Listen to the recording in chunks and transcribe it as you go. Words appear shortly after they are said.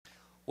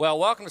Well,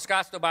 welcome to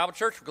Scottsdale Bible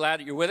Church. We're glad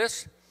that you're with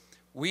us.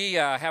 We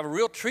have a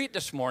real treat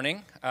this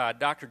morning.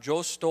 Dr.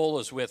 Joe Stowell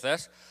is with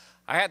us.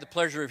 I had the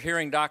pleasure of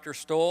hearing Dr.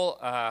 Stowell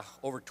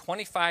over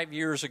 25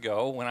 years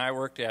ago when I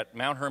worked at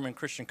Mount Hermon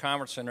Christian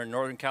Conference Center in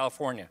Northern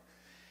California.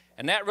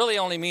 And that really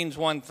only means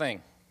one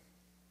thing.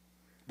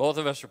 Both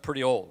of us are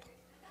pretty old.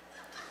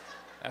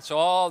 That's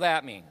all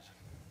that means.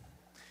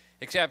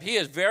 Except he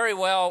is very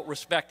well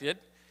respected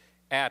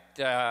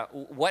at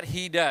what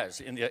he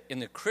does in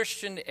the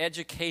Christian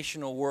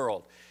educational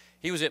world.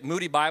 He was at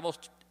Moody Bible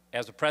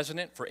as a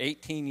president for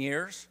 18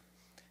 years.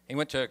 He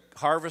went to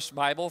Harvest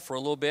Bible for a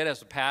little bit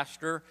as a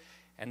pastor,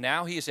 and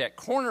now he's at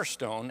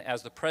Cornerstone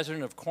as the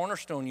president of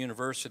Cornerstone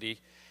University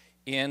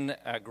in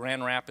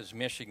Grand Rapids,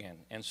 Michigan.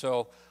 And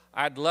so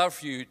I'd love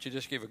for you to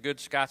just give a good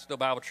Scottsdale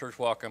Bible Church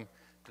welcome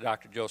to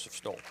Dr. Joseph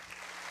Stowell.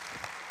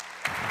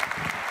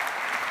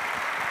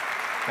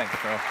 Thanks,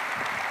 Joe.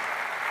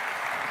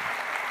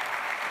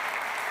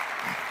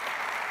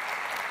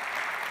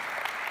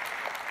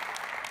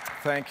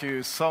 Thank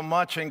you so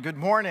much, and good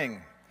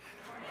morning.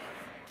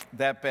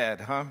 That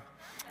bad, huh?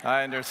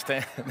 I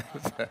understand.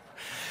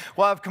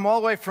 Well, I've come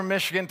all the way from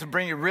Michigan to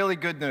bring you really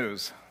good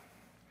news.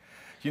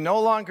 You no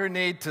longer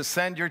need to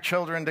send your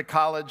children to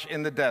college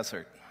in the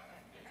desert.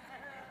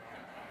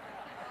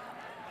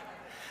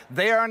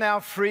 They are now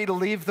free to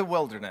leave the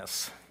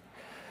wilderness.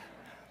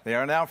 They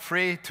are now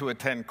free to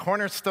attend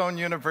Cornerstone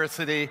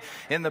University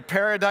in the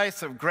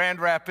paradise of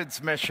Grand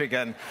Rapids,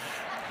 Michigan.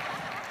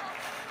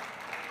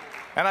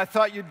 And I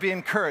thought you'd be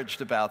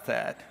encouraged about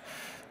that.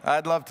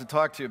 I'd love to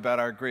talk to you about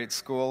our great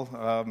school,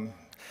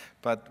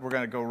 but we're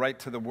going to go right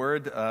to the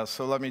Word.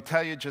 So let me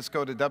tell you, just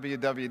go to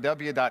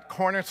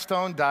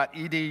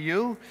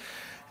www.cornerstone.edu.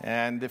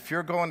 And if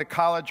you're going to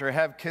college or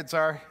have kids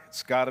are,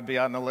 it's got to be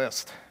on the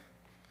list.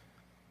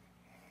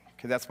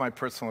 Okay, that's my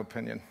personal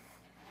opinion.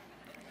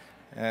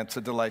 And it's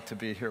a delight to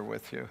be here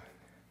with you.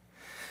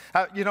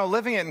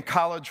 Living in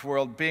college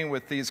world, being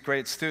with these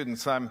great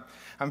students, I'm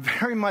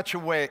very much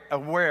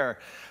aware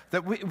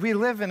that we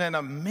live in an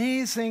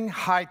amazing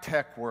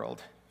high-tech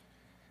world.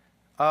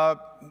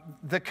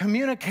 The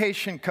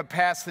communication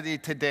capacity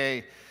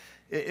today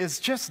is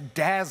just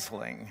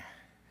dazzling.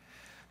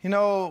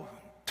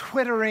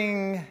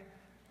 Twittering,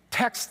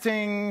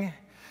 texting.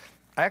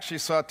 I actually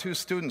saw two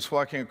students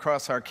walking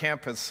across our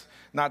campus,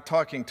 not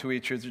talking to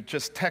each other,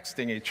 just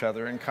texting each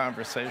other in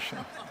conversation.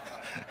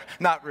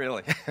 Not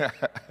really.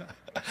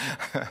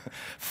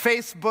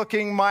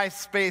 Facebooking,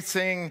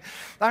 MySpacing.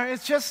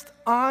 It's just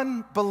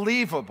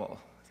unbelievable,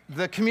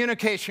 the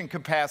communication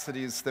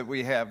capacities that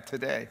we have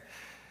today.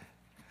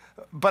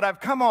 But I've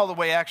come all the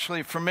way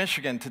actually from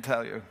Michigan to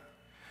tell you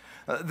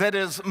that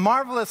as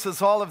marvelous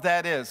as all of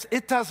that is,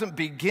 it doesn't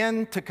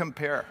begin to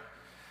compare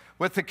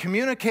with the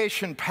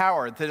communication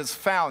power that is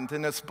found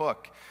in this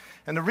book.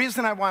 And the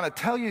reason I want to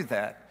tell you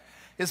that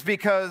is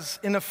because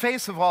in the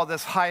face of all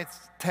this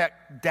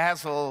high-tech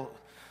dazzle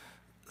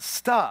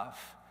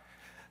stuff,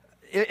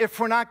 if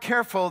we're not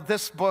careful,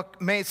 this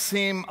book may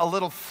seem a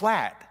little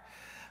flat,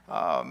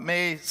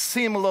 may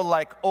seem a little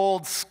like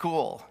old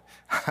school.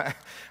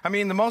 I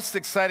mean, the most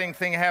exciting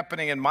thing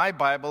happening in my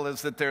Bible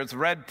is that there's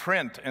red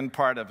print in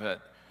part of it.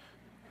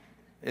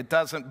 It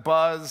doesn't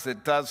buzz,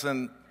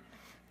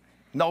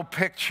 no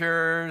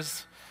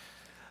pictures.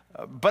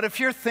 But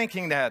if you're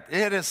thinking that,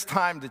 it is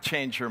time to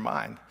change your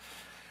mind.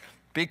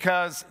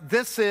 Because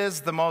this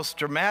is the most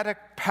dramatic,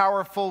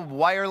 powerful,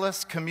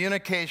 wireless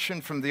communication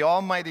from the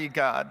Almighty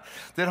God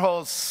that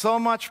holds so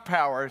much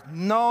power,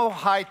 no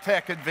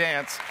high-tech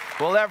advance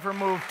will ever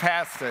move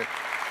past it.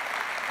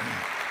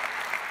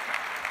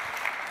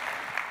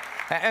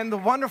 And the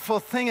wonderful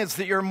thing is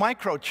that you're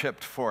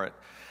microchipped for it.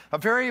 A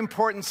very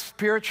important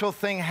spiritual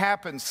thing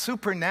happened,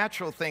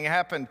 supernatural thing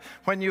happened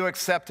when you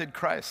accepted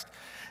Christ.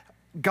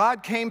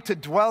 God came to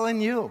dwell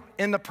in you,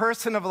 in the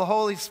person of the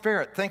Holy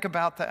Spirit. Think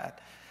about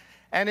that.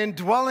 And in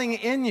dwelling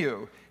in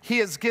you, he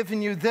has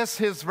given you this,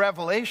 his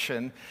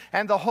revelation,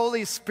 and the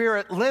Holy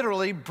Spirit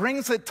literally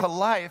brings it to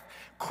life,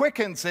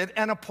 quickens it,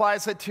 and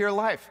applies it to your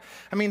life.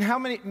 I mean,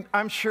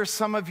 I'm sure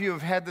some of you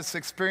have had this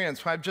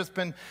experience where I've just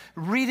been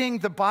reading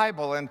the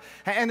Bible, and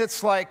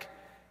it's like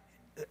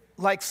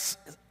it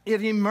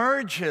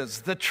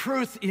emerges, the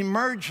truth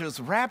emerges,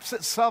 wraps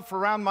itself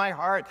around my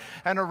heart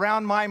and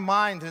around my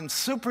mind in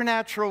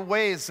supernatural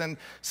ways and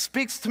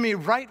speaks to me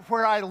right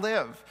where I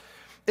live.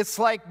 It's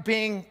like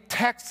being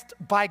texted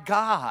by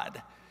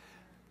God.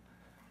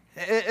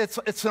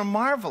 It's a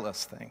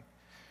marvelous thing.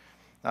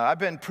 I've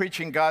been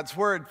preaching God's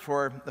Word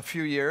for a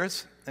few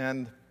years,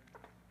 and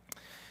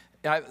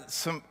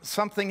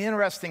something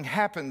interesting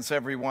happens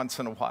every once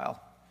in a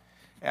while.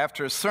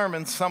 After a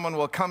sermon, someone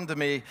will come to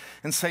me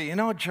and say,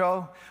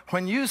 Joe,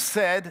 when you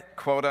said,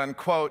 quote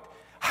unquote,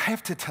 I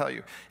have to tell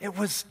you, it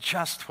was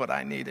just what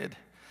I needed.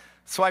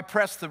 So I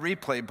press the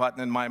replay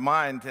button in my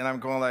mind, and I'm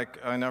going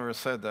like, I never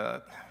said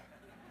that.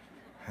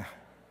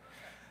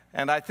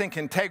 And I think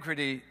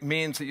integrity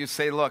means that you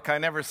say, look, I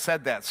never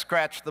said that.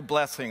 Scratch the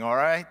blessing, all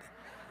right?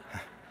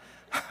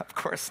 Of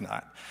course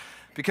not.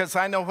 because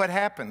I know what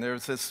happened.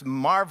 There's this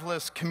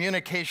marvelous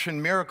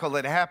communication miracle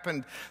that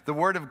happened. The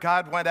Word of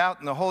God went out,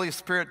 and the Holy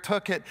Spirit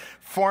took it,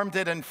 formed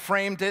it, and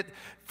framed it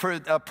for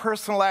a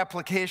personal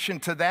application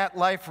to that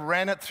life,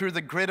 ran it through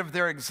the grid of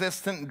their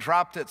existence, and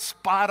dropped it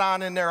spot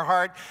on in their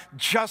heart,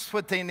 just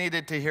what they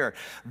needed to hear.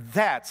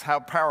 That's how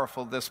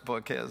powerful this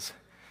book is.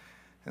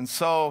 And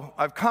so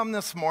I've come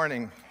this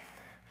morning,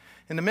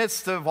 in the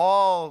midst of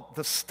all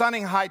the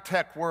stunning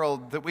high-tech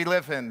world that we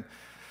live in,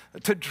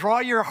 to draw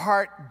your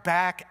heart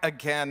back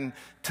again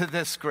to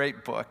this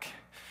great book,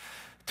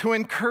 to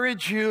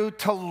encourage you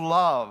to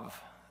love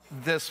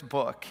this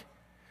book.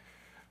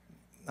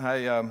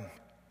 I've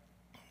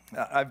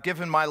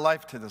given my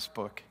life to this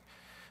book,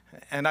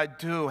 and I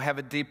do have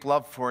a deep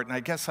love for it, and I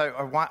guess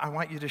I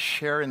want you to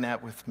share in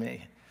that with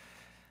me.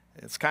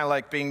 It's kind of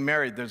like being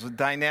married. There's a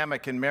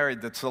dynamic in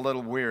married that's a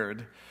little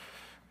weird.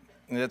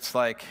 It's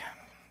like,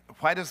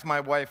 why does my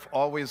wife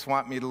always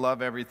want me to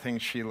love everything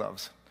she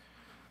loves?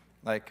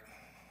 Like,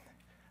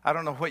 I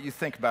don't know what you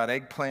think about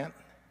eggplant.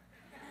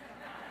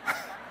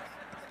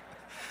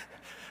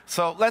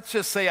 So let's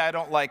just say I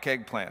don't like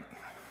eggplant.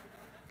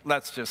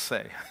 Let's just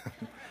say.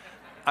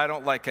 I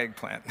don't like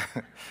eggplant.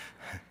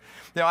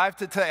 I have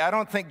to tell you, I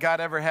don't think God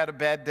ever had a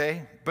bad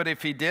day, but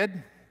if he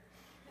did,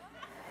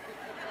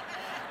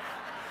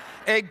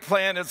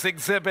 eggplant is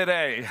exhibit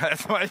A. I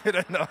just want you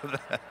to know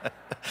that.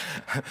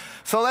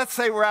 So let's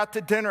say we're out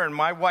to dinner and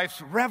my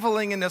wife's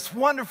reveling in this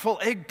wonderful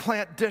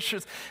eggplant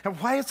dishes. And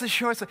why is the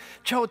show? I say,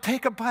 Joe,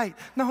 take a bite.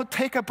 No,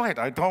 take a bite.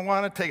 I don't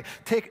want to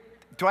take.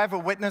 Do I have a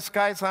witness,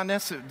 guys, on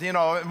this?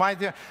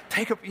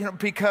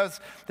 Because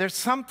there's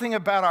something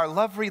about our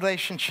love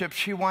relationship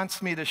she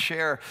wants me to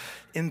share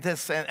in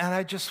this, and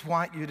I just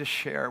want you to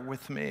share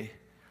with me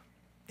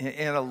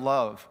in a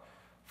love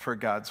for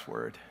God's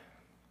Word.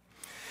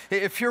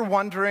 If you're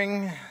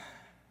wondering,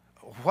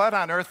 what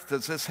on earth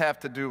does this have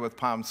to do with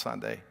Palm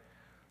Sunday?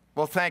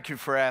 Well, thank you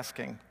for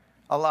asking.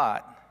 A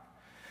lot.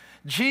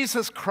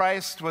 Jesus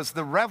Christ was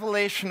the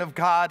revelation of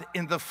God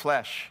in the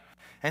flesh,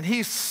 and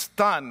he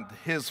stunned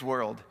his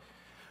world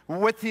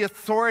with the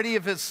authority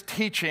of his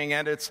teaching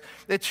and its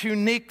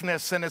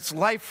uniqueness and its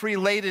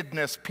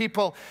life-relatedness.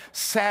 People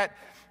sat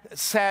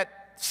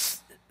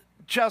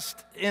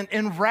just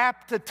in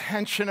rapt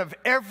attention of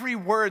every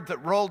word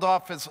that rolled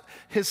off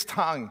his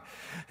tongue.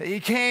 He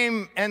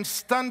came and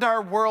stunned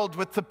our world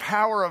with the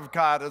power of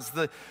God as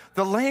the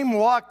lame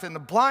walked and the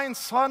blind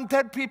saw and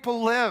dead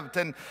people lived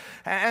and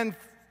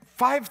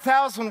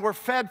 5,000 were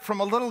fed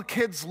from a little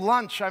kid's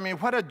lunch. I mean,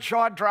 what a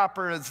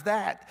jaw-dropper is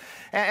that?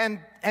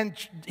 And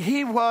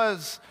he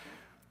was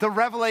the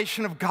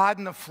revelation of God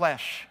in the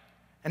flesh,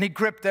 and he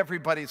gripped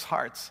everybody's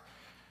hearts.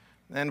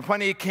 And when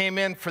he came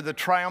in for the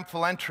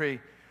triumphal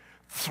entry,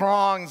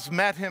 throngs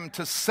met him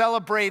to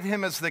celebrate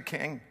him as the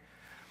king.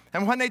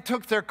 And when they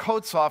took their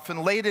coats off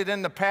and laid it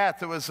in the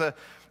path, it was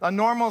a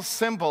normal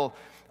symbol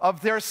of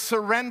their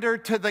surrender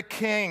to the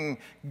king,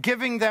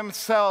 giving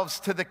themselves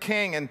to the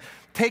king. And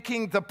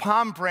taking the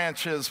palm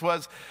branches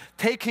was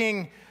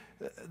taking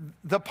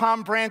the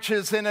palm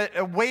branches and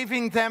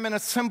waving them in a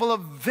symbol of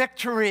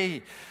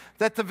victory,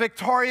 that the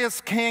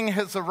victorious king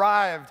has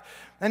arrived.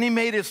 And he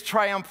made his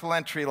triumphal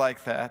entry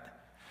like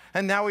that.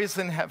 And now he's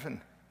in heaven.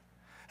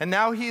 And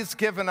now he's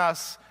given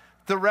us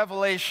the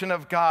revelation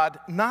of God,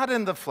 not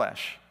in the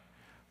flesh,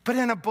 but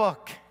in a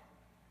book.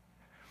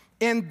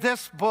 In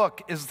this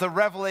book is the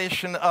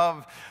revelation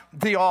of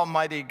the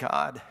Almighty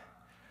God.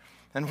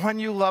 And when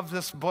you love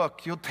this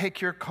book, you'll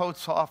take your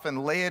coats off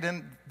and lay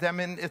them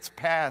in its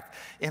path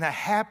in a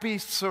happy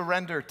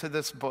surrender to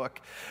this book.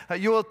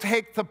 You will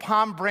take the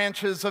palm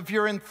branches of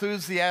your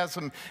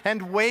enthusiasm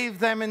and wave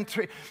them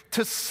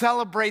to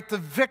celebrate the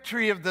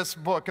victory of this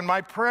book. And my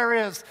prayer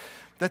is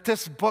that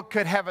this book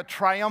could have a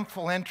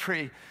triumphal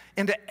entry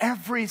into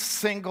every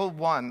single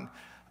one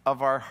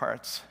of our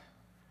hearts.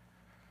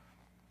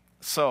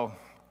 So,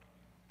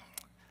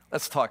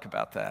 let's talk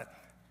about that.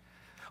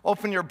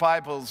 Open your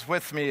Bibles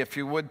with me, if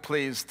you would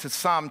please, to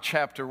Psalm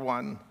chapter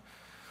 1,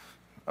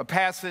 a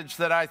passage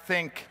that I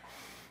think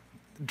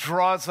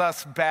draws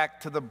us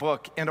back to the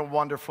book in a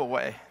wonderful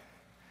way.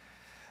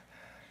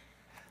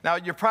 Now,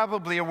 you're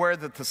probably aware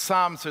that the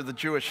Psalms are the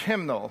Jewish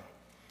hymnal.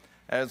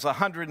 There's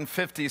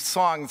 150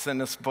 songs in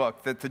this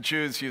book that the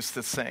Jews used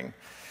to sing.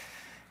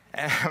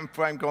 And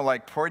I'm going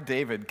like, poor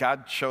David.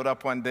 God showed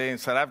up one day and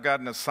said, I've got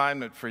an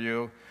assignment for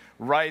you.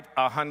 Write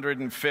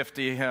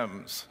 150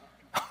 hymns.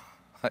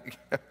 Like,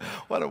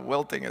 what a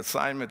wilting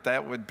assignment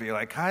that would be.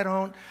 Like, I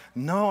don't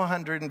know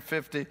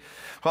 150.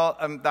 Well,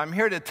 I'm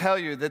here to tell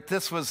you that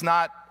this was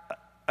not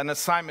an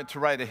assignment to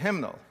write a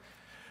hymnal.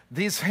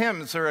 These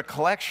hymns are a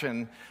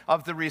collection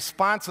of the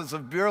responses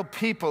of real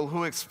people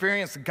who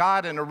experienced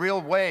God in a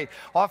real way.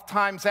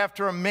 Oftentimes,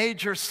 after a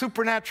major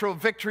supernatural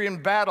victory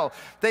in battle,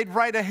 they'd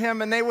write a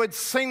hymn and they would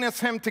sing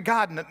this hymn to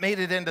God, and it made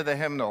it into the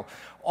hymnal.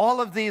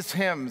 All of these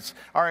hymns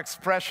are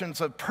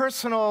expressions of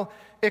personal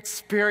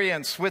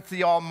experience with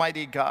the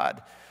Almighty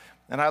God.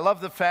 And I love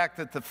the fact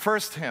that the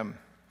first hymn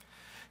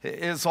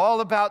is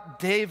all about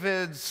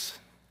David's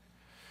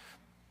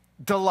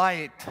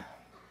delight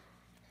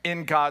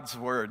in God's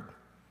Word.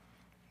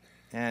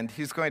 And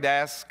he's going to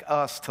ask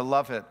us to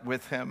love it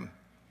with him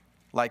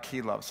like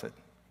he loves it.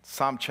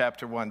 Psalm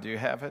chapter 1, do you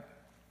have it?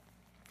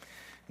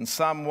 In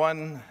Psalm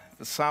 1,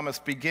 the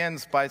psalmist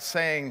begins by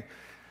saying,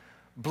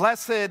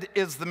 "Blessed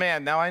is the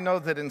man." Now, I know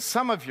that in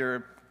some of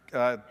your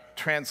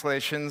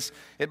translations,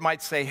 it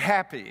might say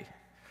happy.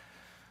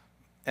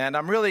 And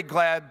I'm really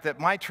glad that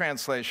my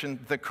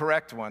translation, the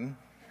correct one,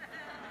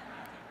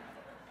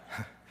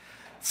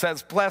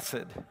 says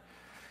blessed.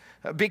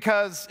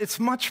 Because it's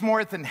much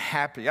more than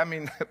happy. I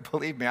mean,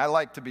 believe me, I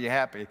like to be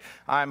happy.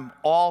 I'm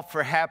all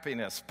for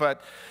happiness.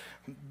 But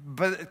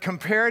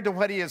compared to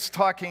what he is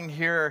talking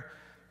here,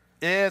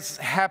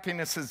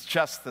 happiness is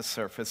just the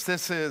surface.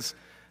 This is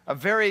a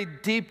very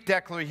deep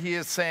declaration. He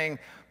is saying,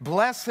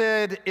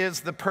 blessed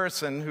is the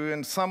person who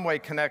in some way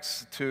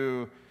connects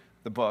to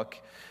the book.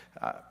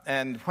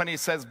 And when he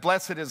says,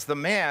 blessed is the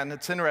man,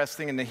 it's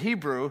interesting, in the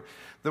Hebrew,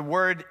 the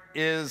word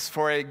is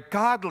for a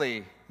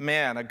godly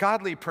man, a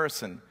godly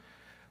person,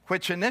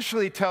 which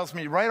initially tells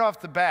me right off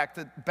the bat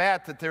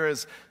that there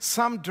is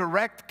some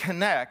direct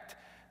connect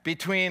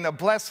between a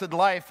blessed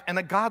life and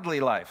a godly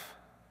life.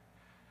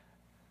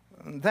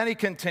 And then he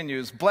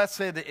continues,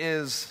 blessed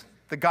is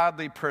the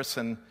godly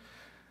person,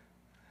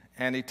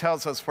 and he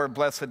tells us where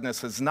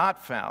blessedness is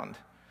not found,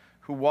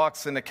 who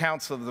walks in the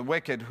counsel of the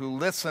wicked, who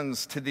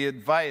listens to the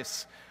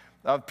advice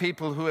of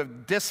people who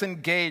have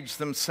disengaged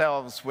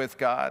themselves with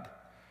God,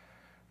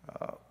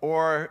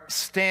 or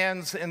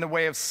stands in the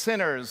way of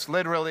sinners,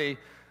 literally,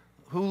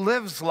 who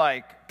lives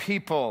like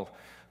people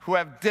who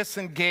have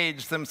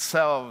disengaged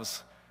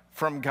themselves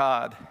from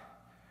God,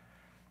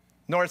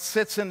 nor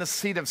sits in the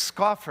seat of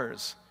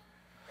scoffers.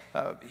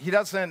 He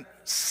doesn't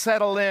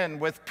settle in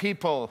with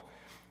people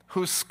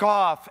who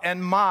scoff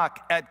and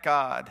mock at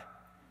God.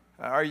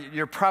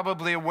 You're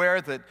probably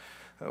aware that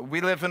we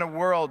live in a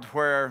world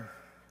where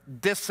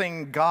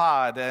dissing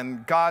God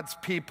and God's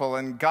people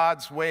and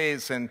God's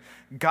ways and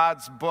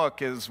God's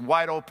book is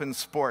wide open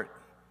sport.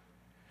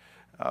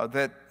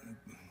 That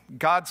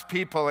God's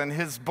people and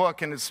his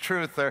book and his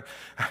truth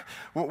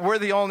we're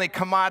the only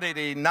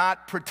commodity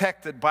not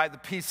protected by the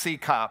PC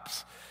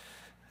cops.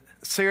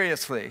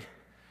 Seriously.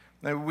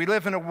 We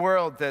live in a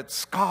world that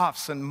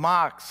scoffs and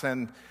mocks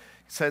and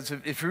says,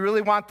 if you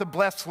really want the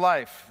blessed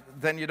life,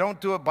 then you don't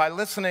do it by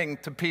listening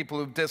to people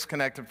who've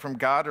disconnected from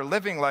God or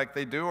living like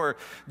they do or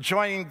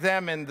joining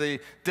them in the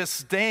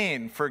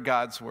disdain for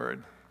God's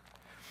word.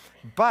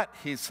 But,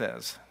 he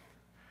says,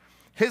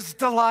 his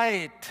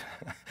delight,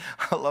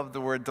 I love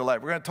the word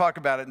delight. We're going to talk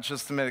about it in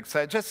just a minute.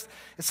 It's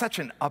such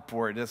an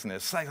upward, isn't it?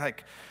 It's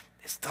like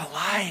his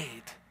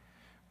delight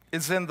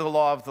is in the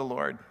law of the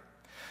Lord.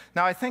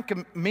 Now, I think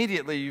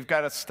immediately you've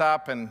got to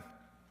stop and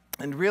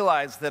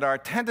realize that our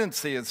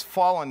tendency as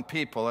fallen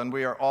people, and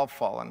we are all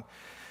fallen,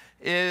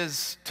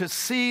 is to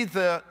see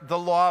the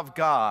law of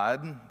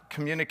God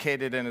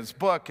communicated in his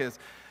book is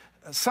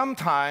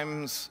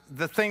sometimes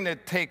the thing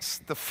that takes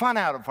the fun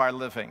out of our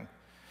living.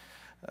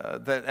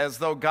 That as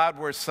though God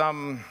were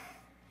some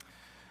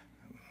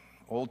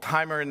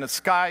old-timer in the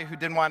sky who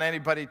didn't want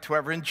anybody to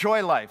ever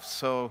enjoy life.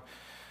 So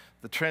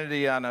the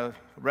Trinity on a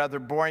rather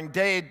boring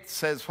day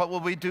says, what will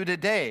we do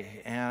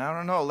today? And I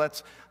don't know,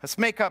 let's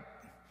make up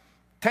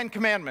 10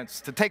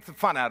 commandments to take the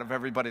fun out of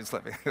everybody's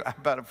living. How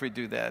about if we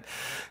do that?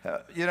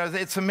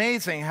 It's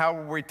amazing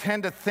how we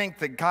tend to think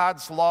that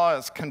God's law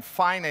is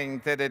confining,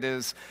 that it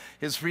is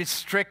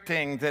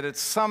restricting, that it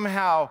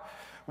somehow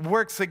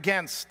works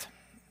against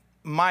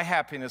my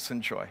happiness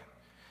and joy.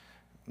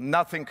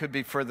 Nothing could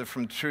be further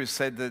from the truth.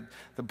 Said that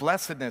the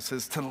blessedness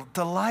is to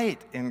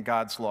delight in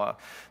God's law.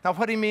 Now,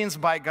 what he means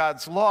by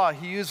God's law,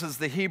 he uses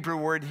the Hebrew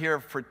word here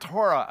for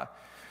Torah.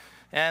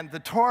 And the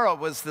Torah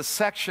was the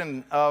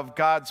section of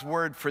God's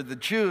word for the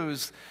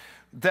Jews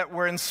that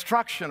were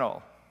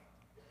instructional.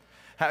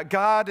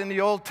 God in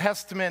the Old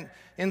Testament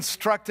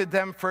instructed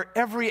them for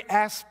every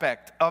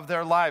aspect of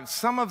their lives,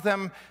 some of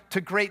them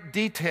to great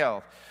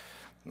detail.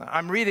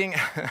 I'm reading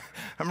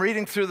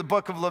through the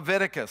book of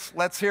Leviticus.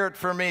 Let's hear it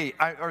for me.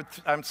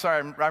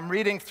 I'm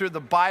reading through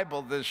the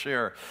Bible this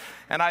year,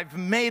 and I've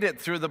made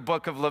it through the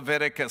book of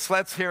Leviticus.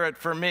 Let's hear it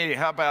for me.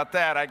 How about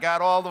that? I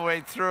got all the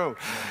way through.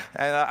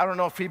 And I don't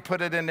know if he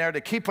put it in there to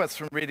keep us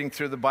from reading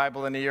through the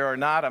Bible in a year or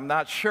not. I'm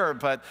not sure,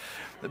 but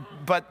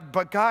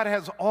God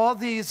has all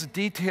these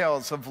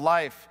details of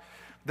life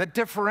that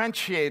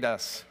differentiate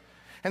us.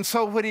 And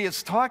so what he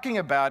is talking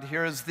about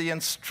here is the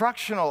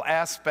instructional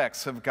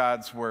aspects of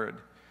God's word.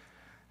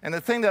 And the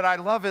thing that I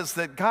love is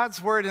that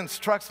God's word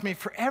instructs me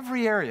for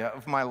every area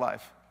of my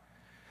life.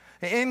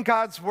 In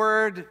God's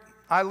word,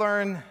 I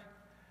learn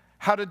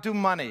how to do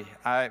money.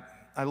 I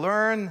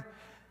learn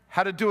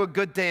how to do a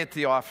good day at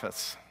the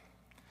office.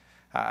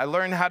 I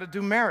learn how to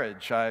do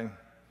marriage.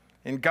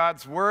 In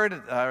God's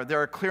word,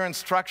 there are clear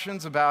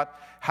instructions about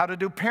how to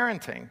do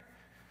parenting.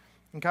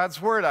 In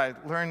God's word, I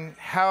learn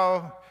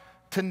how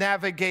to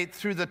navigate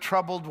through the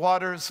troubled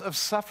waters of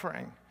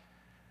suffering.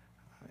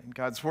 In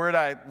God's word,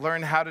 I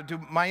learn how to do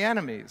my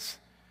enemies.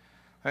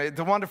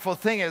 The wonderful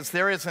thing is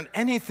there isn't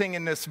anything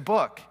in this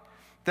book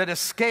that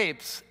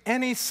escapes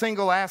any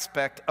single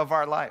aspect of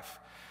our life.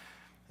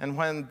 And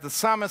when the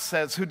psalmist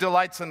says, who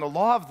delights in the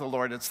law of the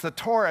Lord, it's the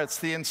Torah, it's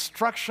the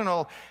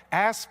instructional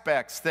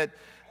aspects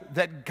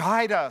that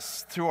guide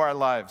us through our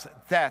lives.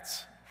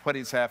 That's what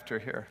he's after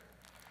here.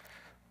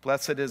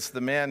 Blessed is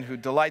the man who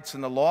delights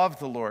in the law of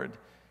the Lord,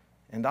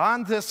 and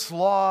on this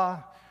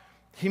law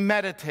he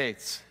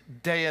meditates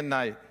day and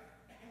night.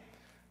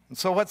 And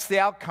so what's the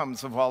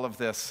outcomes of all of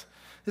this?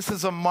 This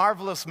is a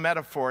marvelous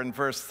metaphor in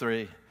verse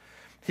 3.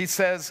 He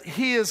says,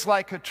 he is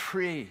like a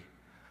tree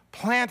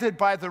planted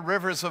by the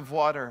rivers of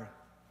water.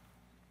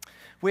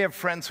 We have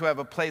friends who have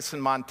a place in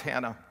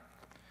Montana.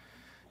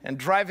 And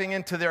driving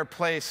into their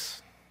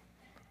place,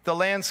 the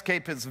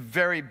landscape is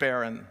very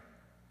barren.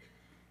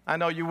 I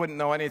know you wouldn't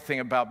know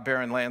anything about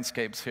barren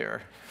landscapes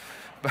here.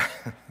 But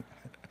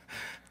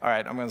all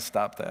right, I'm going to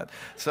stop that.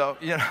 So,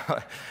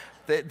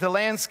 the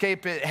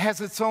landscape, it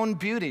has its own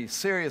beauty,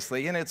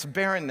 seriously, in its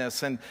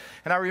barrenness. And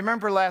I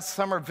remember last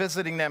summer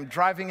visiting them,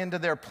 driving into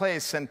their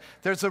place, and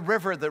there's a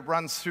river that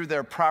runs through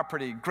their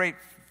property, great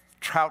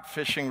trout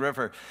fishing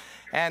river.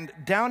 And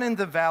down in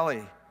the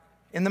valley,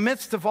 in the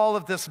midst of all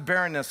of this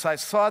barrenness, I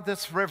saw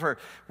this river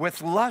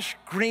with lush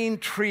green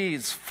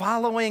trees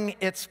following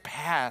its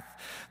path,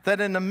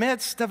 that in the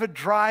midst of a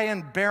dry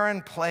and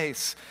barren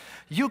place,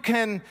 you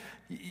can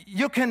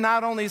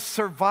not only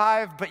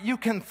survive, but you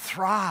can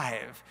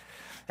thrive.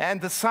 And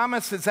the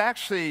psalmist has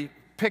actually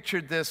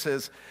pictured this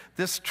as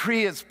this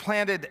tree is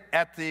planted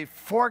at the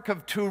fork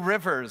of two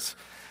rivers.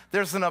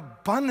 There's an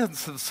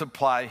abundance of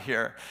supply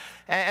here.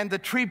 And the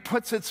tree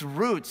puts its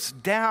roots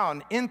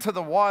down into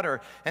the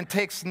water and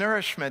takes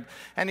nourishment.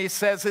 And he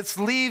says, its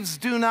leaves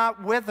do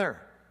not wither.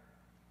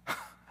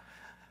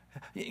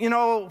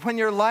 When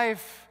your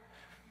life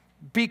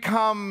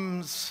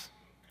becomes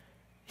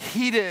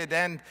heated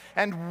and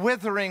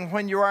withering,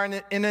 when you are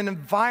in an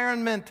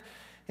environment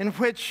in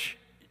which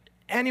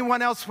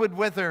anyone else would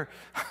wither,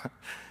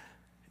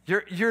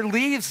 your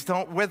leaves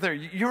don't wither.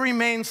 You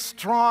remain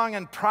strong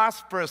and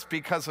prosperous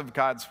because of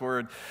God's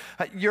word.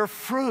 Your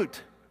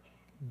fruit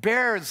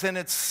bears in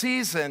its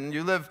season.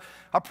 You live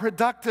a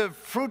productive,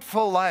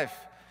 fruitful life.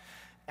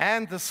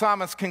 And the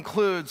psalmist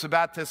concludes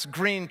about this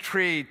green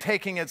tree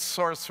taking its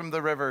source from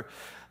the river,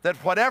 that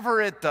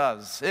whatever it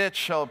does, it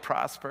shall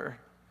prosper.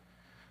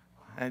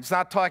 And he's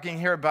not talking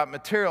here about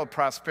material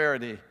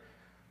prosperity,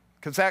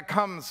 because that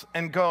comes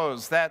and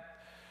goes. That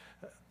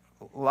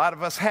a lot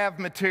of us have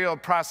material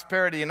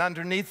prosperity, and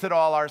underneath it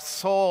all, our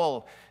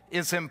soul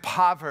is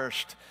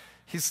impoverished.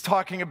 He's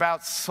talking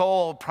about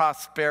soul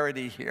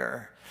prosperity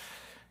here.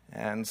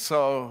 And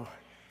so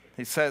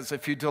he says,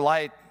 if you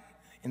delight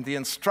in the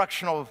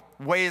instructional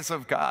ways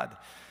of God,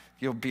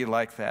 you'll be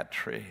like that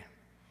tree.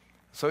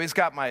 So he's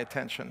got my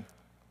attention.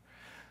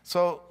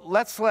 So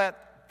let's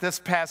let this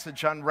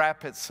passage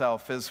unwrap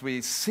itself as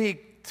we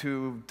seek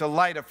to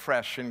delight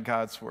afresh in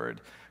God's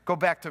word. Go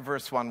back to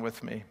verse 1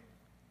 with me.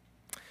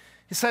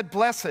 He said,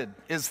 blessed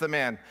is the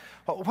man.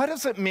 What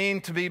does it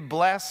mean to be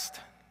blessed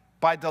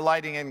by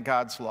delighting in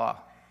God's law?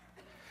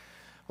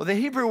 Well, the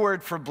Hebrew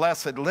word for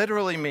blessed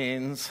literally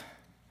means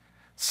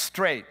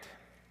straight,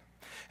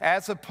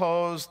 as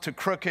opposed to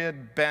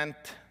crooked, bent,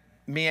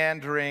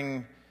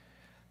 meandering,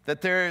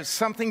 that there's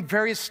something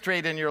very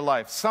straight in your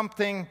life.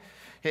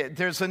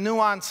 There's a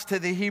nuance to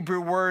the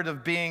Hebrew word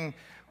of being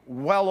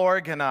well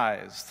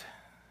organized.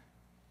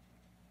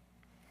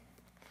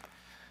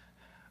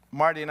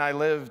 Marty and I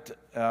lived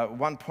at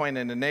one point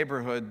in a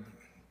neighborhood,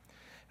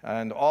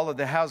 and all of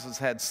the houses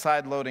had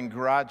side-loading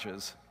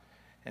garages.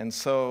 And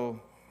so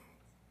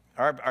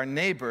our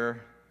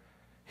neighbor,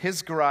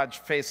 his garage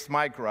faced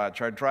my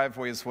garage. Our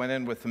driveways went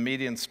in with the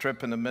median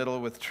strip in the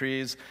middle with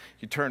trees.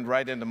 You turned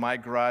right into my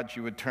garage,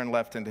 you would turn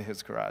left into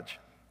his garage.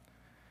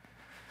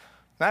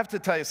 And I have to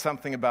tell you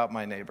something about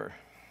my neighbor.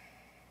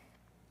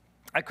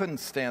 I couldn't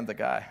stand the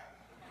guy.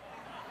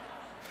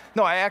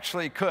 No, I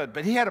actually could,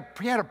 but he had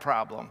a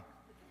problem.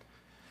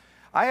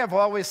 I have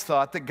always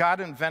thought that God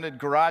invented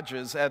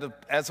garages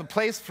as a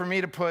place for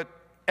me to put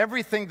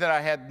everything that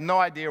I had no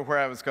idea where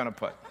I was going to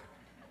put.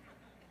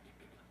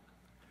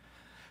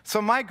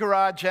 So my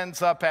garage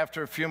ends up,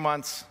 after a few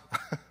months,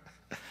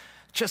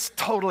 just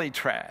totally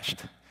trashed.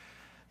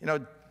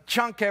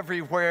 Junk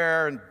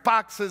everywhere and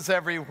boxes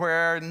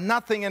everywhere,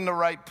 nothing in the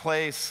right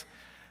place.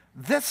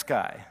 This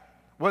guy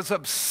was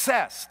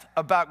obsessed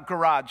about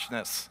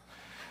garageness.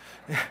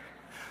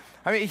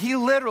 I mean, he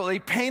literally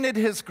painted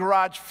his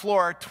garage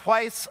floor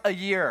twice a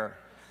year.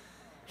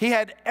 He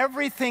had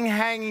everything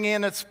hanging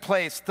in its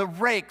place, the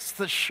rakes,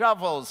 the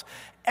shovels,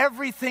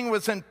 everything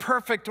was in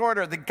perfect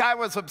order. The guy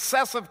was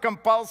obsessive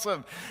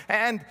compulsive.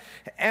 And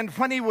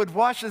when he would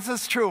wash, this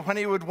is true, when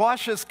he would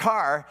wash his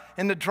car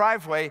in the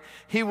driveway,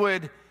 he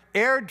would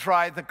air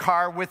dry the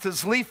car with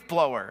his leaf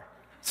blower.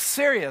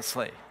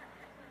 Seriously.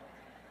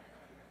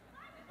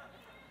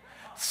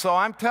 So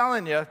I'm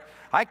telling you,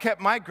 I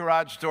kept my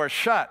garage door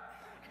shut.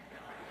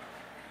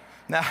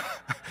 Now,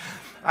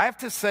 I have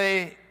to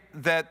say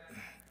that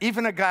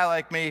even a guy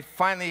like me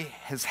finally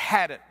has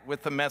had it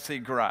with the messy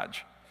garage.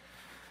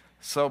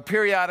 So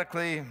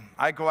periodically,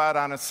 I go out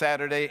on a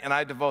Saturday and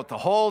I devote the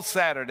whole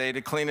Saturday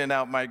to cleaning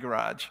out my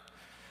garage.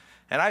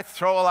 And I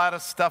throw a lot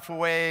of stuff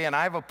away, and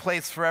I have a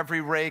place for every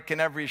rake and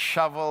every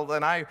shovel,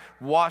 and I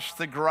wash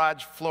the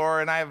garage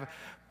floor, and I have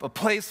a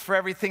place for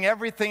everything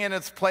in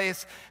its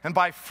place. And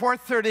by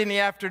 4:30 in the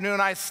afternoon,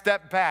 I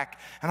step back,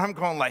 and I'm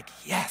going like,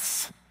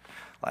 yes.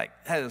 Like,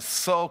 that is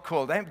so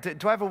cool.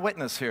 Do I have a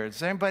witness here?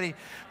 Does anybody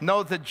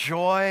know the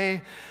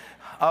joy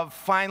of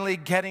finally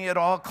getting it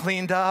all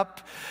cleaned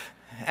up?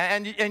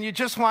 And you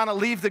just want to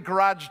leave the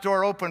garage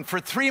door open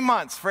for 3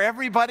 months for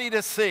everybody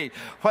to see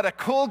what a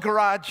cool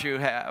garage you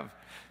have.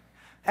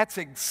 That's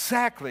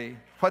exactly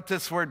what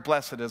this word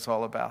blessed is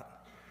all about.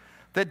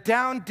 That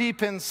down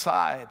deep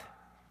inside,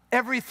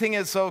 everything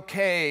is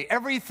okay,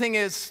 everything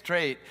is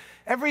straight,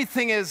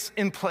 everything is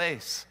in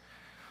place.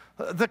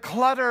 The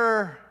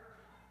clutter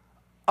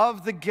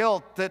of the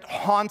guilt that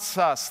haunts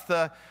us,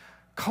 the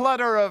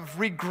clutter of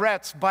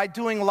regrets by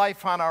doing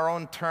life on our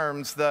own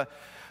terms, the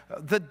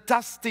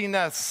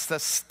dustiness, the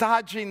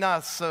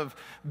stodginess of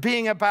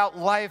being about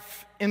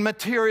life in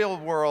material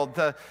world,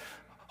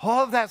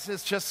 all of that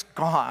is just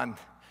gone.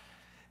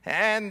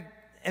 And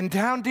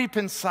down deep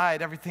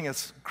inside, everything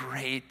is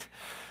great.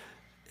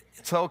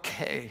 It's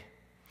okay.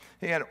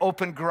 You got an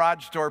open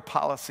garage door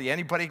policy.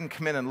 Anybody can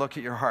come in and look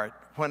at your heart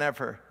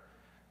whenever.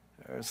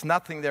 There's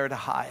nothing there to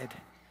hide.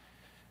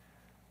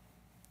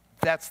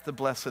 That's the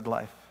blessed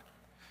life.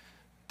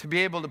 To be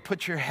able to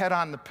put your head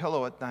on the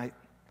pillow at night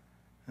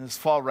and just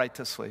fall right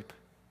to sleep.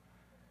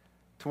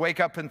 To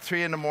wake up at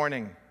 3 in the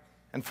morning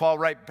and fall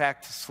right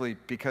back to sleep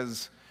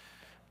because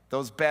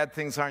those bad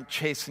things aren't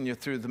chasing you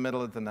through the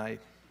middle of the night.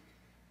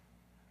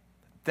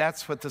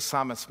 That's what the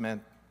psalmist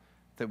meant,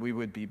 that we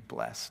would be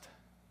blessed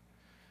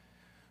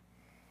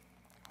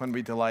when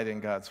we delight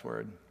in God's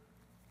word.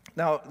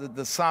 Now,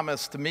 the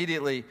psalmist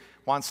immediately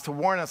wants to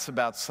warn us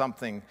about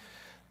something,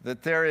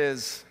 that there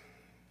is,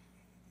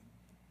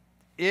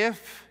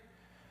 if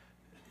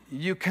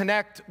you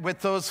connect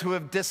with those who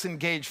have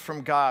disengaged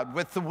from God,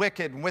 with the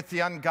wicked and with the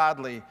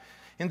ungodly,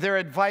 in their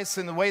advice,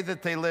 in the way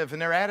that they live, in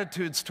their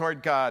attitudes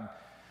toward God,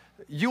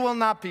 you will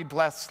not be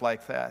blessed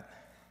like that.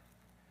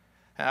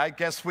 And I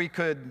guess we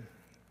could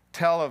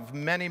tell of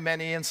many,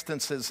 many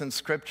instances in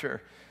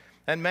Scripture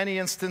and many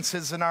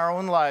instances in our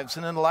own lives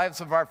and in the lives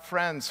of our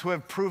friends who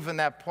have proven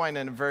that point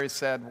in a very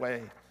sad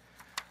way.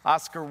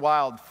 Oscar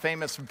Wilde,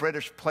 famous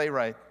British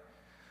playwright,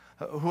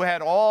 who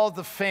had all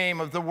the fame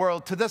of the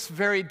world, to this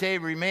very day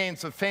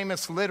remains a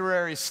famous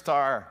literary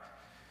star.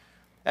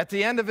 At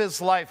the end of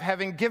his life,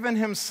 having given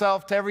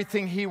himself to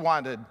everything he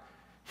wanted,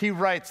 he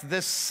writes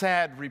this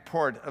sad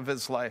report of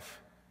his life.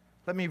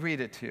 Let me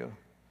read it to you.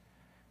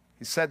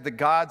 He said, "The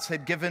gods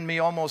had given me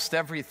almost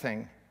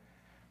everything,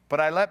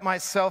 but I let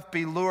myself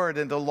be lured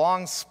into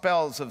long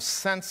spells of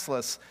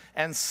senseless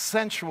and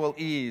sensual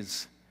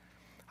ease.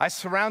 I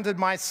surrounded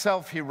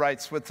myself," he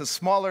writes, "with the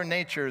smaller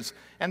natures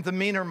and the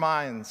meaner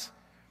minds.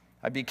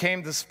 I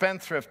became the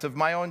spendthrift of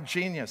my own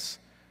genius,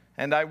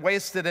 and I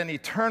wasted an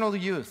eternal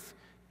youth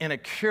in a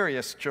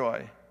curious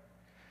joy.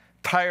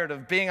 Tired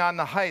of being on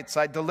the heights,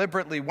 I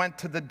deliberately went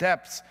to the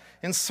depths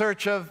in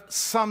search of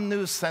some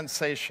new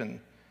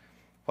sensation.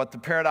 What the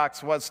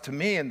paradox was to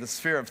me in the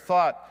sphere of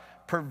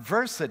thought,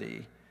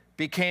 perversity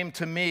became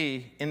to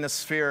me in the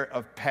sphere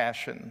of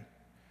passion.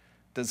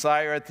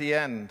 Desire at the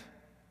end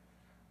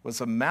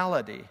was a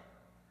malady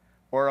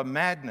or a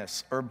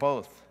madness or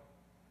both.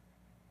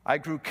 I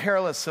grew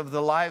careless of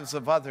the lives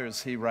of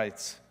others," he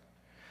writes.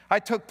 "I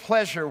took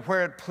pleasure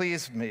where it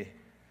pleased me,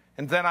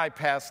 and then I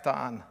passed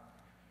on."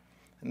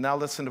 And now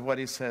listen to what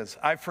he says.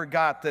 "I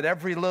forgot that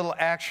every little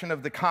action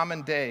of the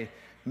common day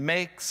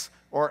makes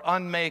or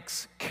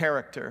unmakes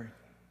character,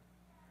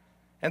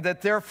 and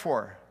that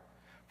therefore,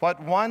 what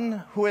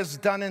one who has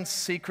done in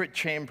secret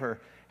chamber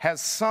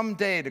has some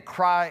day to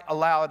cry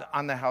aloud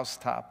on the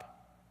housetop.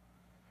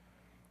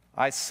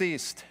 I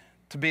ceased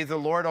to be the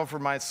Lord over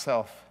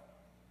myself.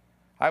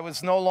 I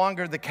was no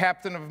longer the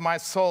captain of my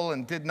soul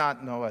and did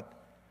not know it.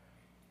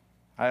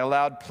 I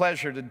allowed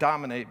pleasure to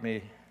dominate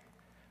me.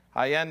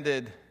 I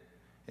ended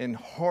in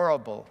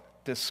horrible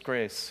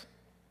disgrace.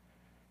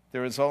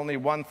 There is only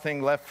one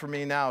thing left for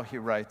me now," he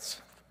writes,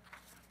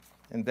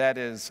 "and that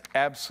is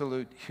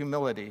absolute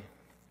humility."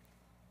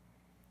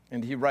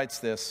 And he writes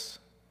this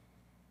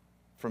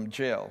from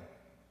jail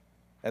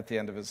at the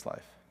end of his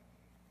life.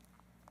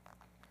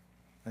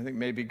 I think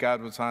maybe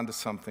God was onto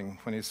something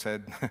when he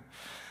said,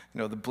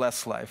 the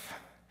blessed life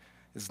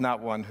is not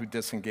one who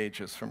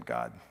disengages from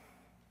God.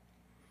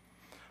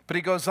 But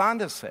he goes on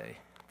to say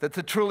that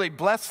the truly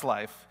blessed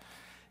life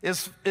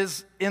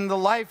is in the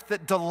life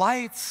that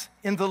delights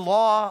in the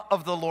law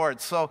of the Lord.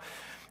 So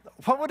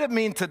what would it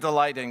mean to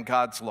delight in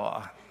God's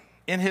law,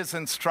 in his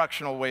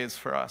instructional ways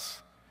for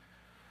us?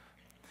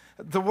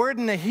 The word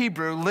in the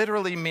Hebrew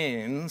literally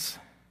means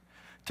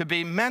to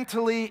be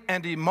mentally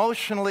and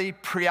emotionally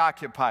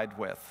preoccupied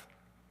with.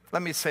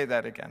 Let me say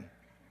that again.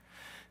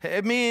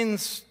 It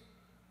means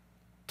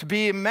to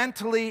be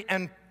mentally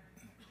and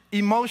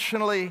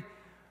emotionally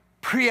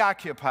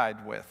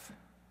preoccupied with.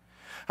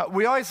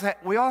 We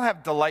all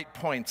have delight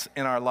points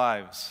in our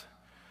lives.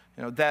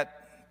 You know,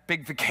 that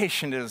big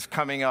vacation is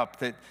coming up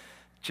that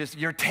just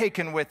you're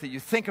taken with it. You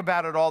think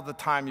about it all the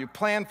time. You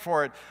plan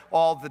for it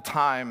all the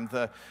time.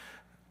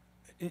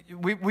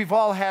 We've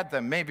all had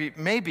them.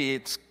 Maybe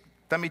it's,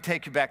 let me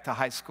take you back to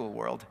high school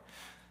world.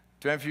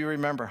 Do any of you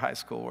remember high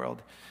school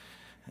world?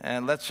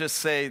 And let's just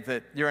say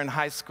that you're in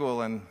high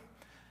school and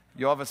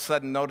you all of a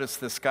sudden notice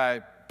this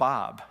guy,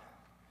 Bob.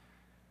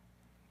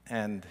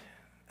 And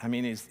I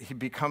mean, he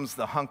becomes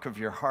the hunk of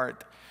your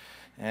heart.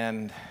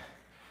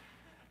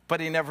 But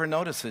he never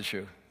notices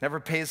you, never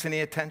pays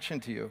any attention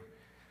to you.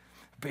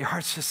 But your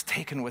heart's just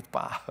taken with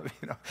Bob,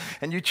 you know.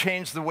 And you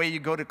change the way you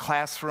go to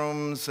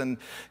classrooms and,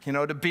 you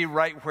know, to be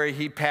right where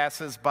he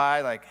passes by,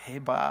 like, hey,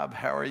 Bob,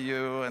 how are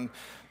you? And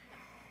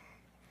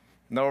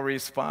no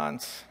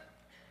response.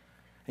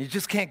 You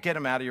just can't get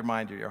him out of your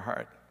mind or your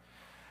heart.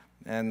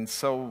 And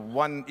so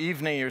one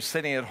evening you're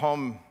sitting at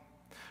home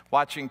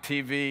watching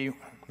TV, you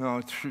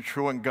know,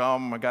 chewing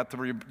gum.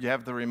 You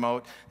have the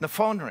remote. And the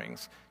phone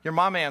rings. Your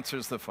mom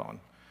answers the phone.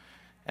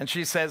 And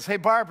she says, hey,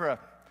 Barbara,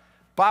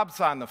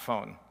 Bob's on the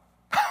phone.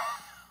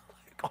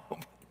 Oh,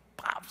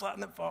 Bob's on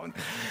the phone.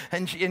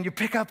 And you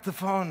pick up the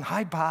phone.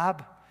 Hi,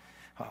 Bob.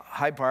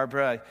 Hi,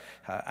 Barbara.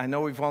 I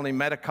know we've only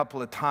met a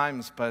couple of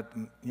times, but,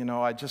 you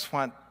know, I just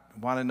want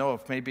to know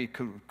if maybe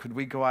could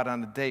we go out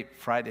on a date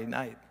Friday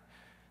night?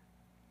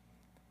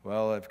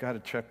 Well, I've got to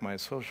check my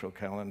social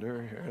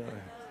calendar here.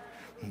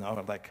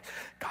 No, like,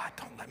 God,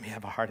 don't let me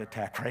have a heart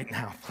attack right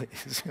now,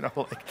 please. You know,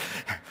 like,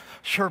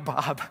 sure,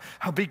 Bob,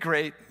 I'll be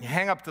great. You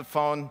hang up the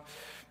phone,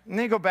 and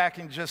then you go back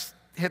and just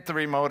hit the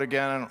remote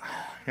again, and,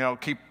 you know,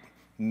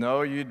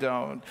 no, you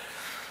don't.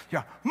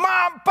 Yeah,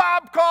 Mom,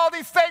 Bob called,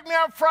 he's taking me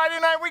out Friday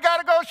night, we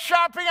gotta go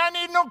shopping, I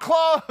need new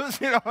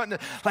clothes, you know, and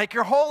like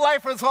your whole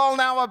life is all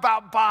now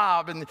about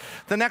Bob, and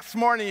the next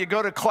morning you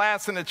go to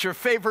class and it's your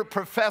favorite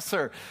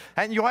professor,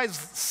 and you always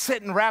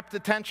sit in rapt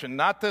attention.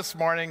 Not this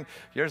morning,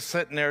 you're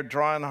sitting there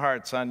drawing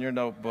hearts on your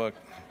notebook.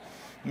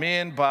 Me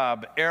and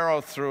Bob,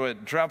 arrow through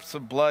it, drops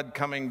of blood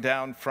coming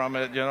down from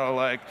it, you know,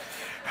 like,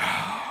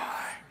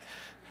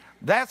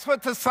 that's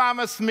what the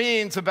psalmist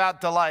means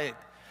about delight.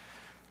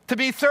 To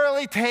be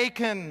thoroughly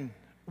taken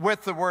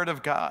with the Word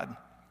of God.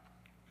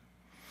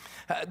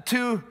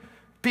 To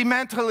be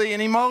mentally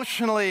and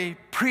emotionally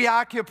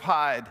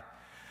preoccupied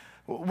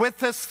with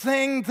this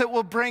thing that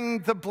will bring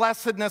the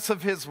blessedness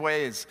of His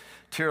ways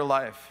to your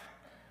life.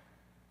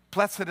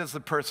 Blessed is the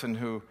person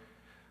who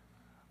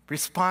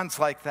responds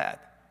like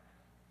that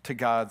to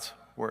God's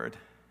Word.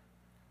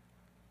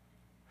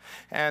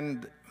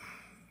 And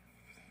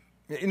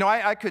you know,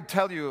 I could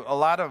tell you a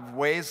lot of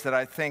ways that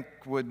I think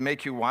would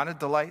make you want to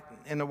delight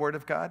in the Word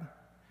of God.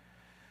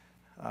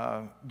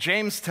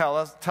 James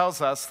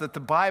tells us that the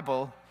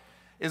Bible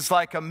is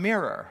like a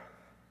mirror,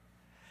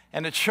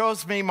 and it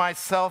shows me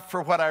myself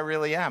for what I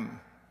really am.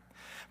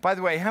 By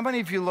the way, how many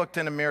of you looked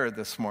in a mirror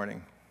this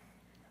morning?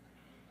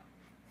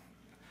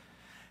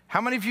 How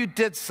many of you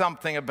did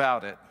something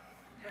about it?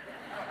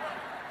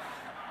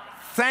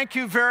 Thank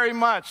you very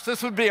much.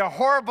 This would be a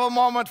horrible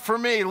moment for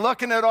me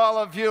looking at all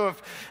of you.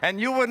 And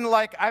you wouldn't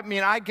like,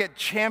 I get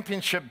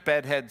championship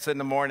bedheads in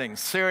the morning.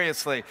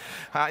 Seriously.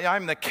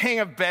 I'm the king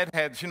of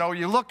bedheads. You know,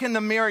 you look in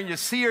the mirror and you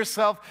see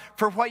yourself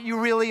for what you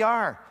really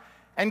are.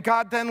 And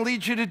God then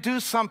leads you to do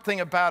something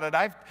about it.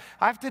 I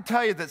have to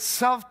tell you that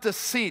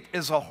self-deceit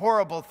is a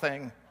horrible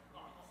thing.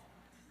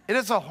 It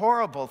is a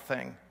horrible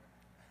thing.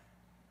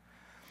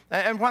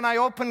 And when I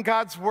open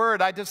God's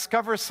Word, I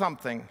discover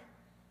something.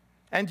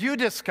 And you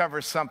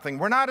discover something.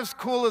 We're not as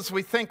cool as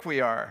we think we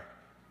are.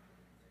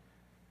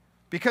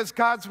 Because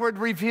God's Word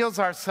reveals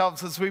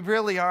ourselves as we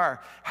really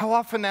are. How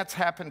often that's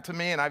happened to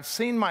me, and I've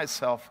seen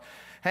myself.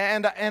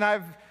 And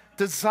I've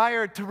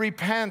desired to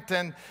repent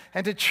and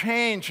to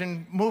change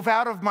and move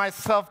out of my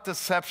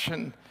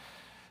self-deception.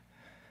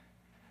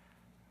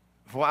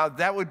 Wow,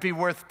 that would be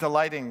worth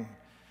delighting.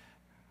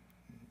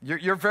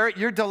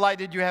 You're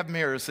delighted you have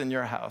mirrors in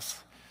your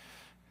house.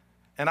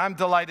 And I'm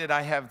delighted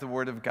I have the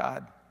Word of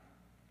God.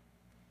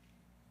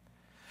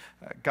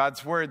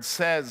 God's Word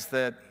says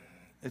that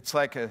it's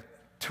like a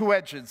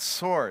two-edged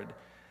sword,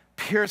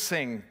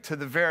 piercing to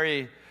the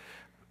very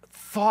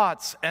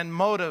thoughts and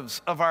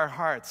motives of our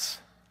hearts.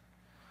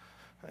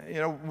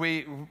 You know,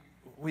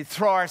 we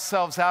throw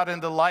ourselves out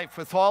into life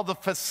with all the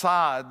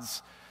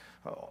facades.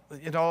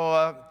 You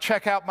know,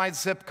 check out my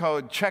zip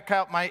code, check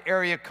out my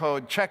area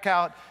code, check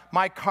out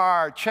my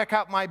car, check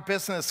out my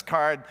business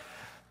card.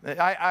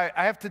 I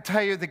have to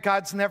tell you that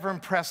God's never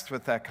impressed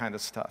with that kind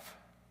of stuff.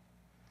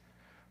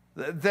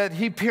 That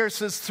He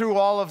pierces through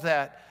all of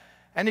that.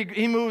 And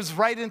he moves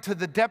right into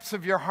the depths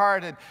of your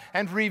heart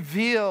and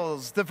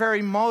reveals the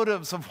very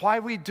motives of why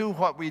we do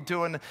what we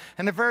do and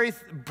the very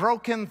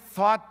broken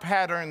thought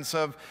patterns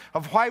of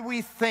why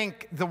we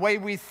think the way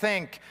we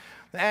think.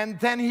 And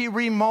then He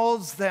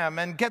remolds them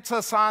and gets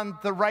us on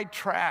the right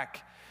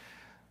track.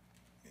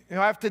 You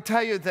know, I have to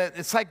tell you that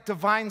it's like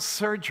divine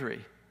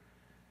surgery.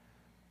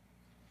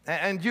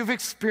 And you've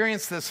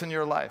experienced this in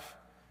your life.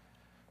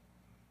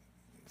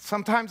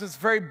 Sometimes it's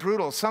very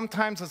brutal.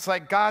 Sometimes it's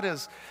like God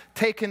has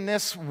taken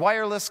this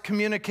wireless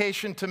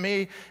communication to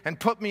me and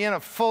put me in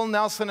a full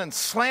Nelson and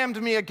slammed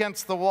me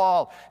against the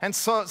wall and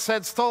so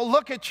said, Stoll,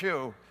 look at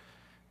you.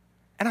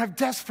 And I've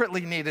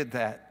desperately needed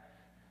that.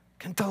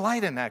 Can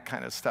delight in that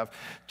kind of stuff.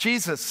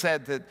 Jesus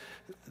said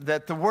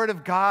that the Word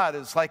of God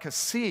is like a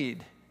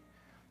seed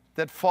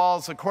that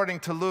falls,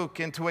 according to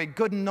Luke, into a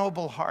good and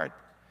noble heart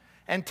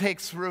and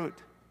takes root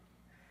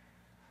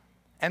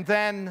and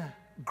then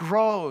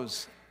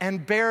grows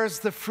and bears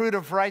the fruit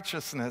of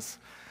righteousness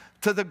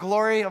to the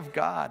glory of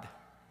God.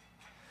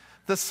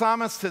 The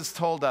psalmist has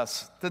told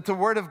us that the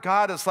Word of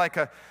God is like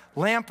a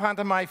lamp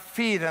unto my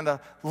feet and a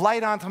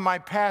light unto my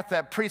path.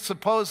 That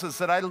presupposes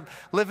that I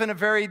live in a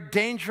very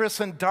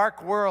dangerous and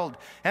dark world,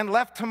 and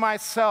left to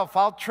myself,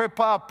 I'll trip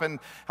up and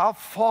I'll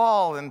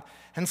fall, and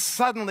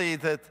suddenly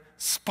the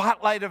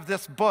spotlight of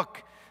this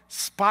book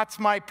spots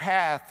my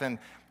path and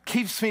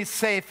keeps me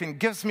safe and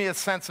gives me a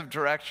sense of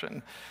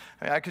direction.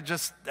 I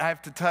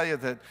have to tell you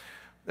that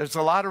there's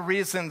a lot of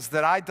reasons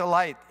that I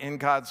delight in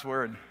God's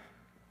Word.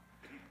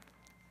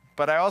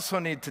 But I also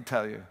need to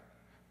tell you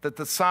that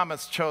the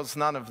psalmist chose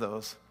none of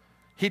those.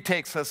 He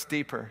takes us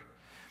deeper.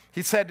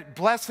 He said,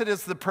 blessed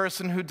is the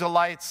person who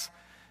delights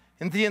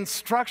in the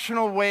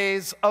instructional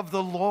ways of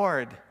the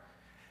Lord.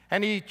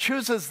 And he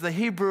chooses the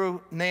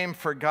Hebrew name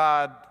for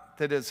God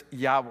that is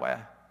Yahweh,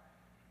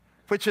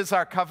 which is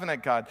our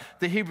covenant God.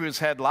 The Hebrews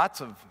had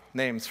lots of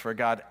names for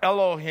God.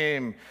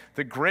 Elohim,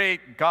 the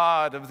great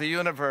God of the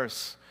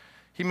universe.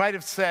 He might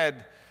have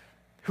said,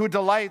 who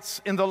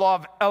delights in the law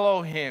of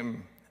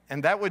Elohim.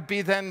 And that would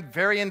be then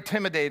very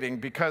intimidating,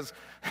 because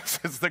this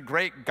is the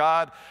great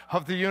God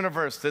of the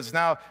universe that's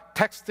now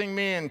texting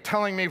me and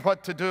telling me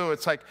what to do.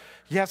 It's like,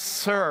 yes,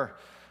 sir,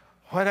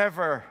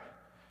 whatever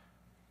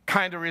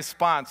kind of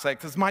response.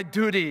 Like, it's my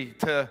duty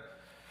to,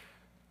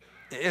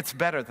 it's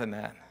better than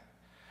that.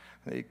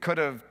 He could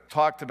have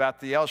talked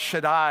about the El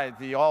Shaddai,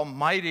 the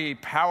almighty,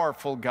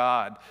 powerful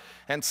God.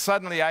 And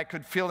suddenly I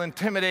could feel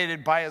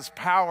intimidated by his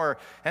power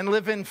and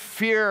live in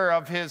fear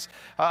of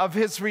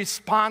his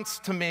response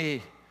to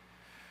me.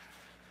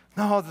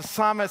 No, the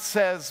psalmist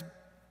says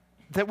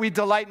that we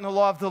delight in the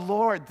law of the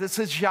Lord. This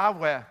is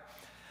Yahweh.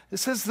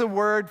 This is the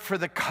word for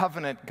the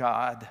covenant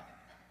God.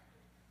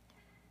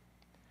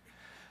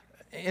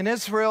 In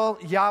Israel,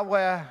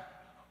 Yahweh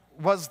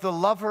was the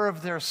lover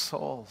of their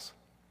souls,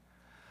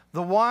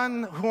 the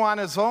one who on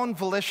his own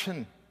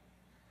volition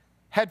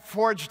had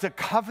forged a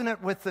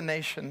covenant with the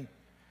nation,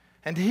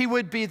 and he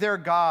would be their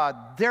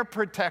God, their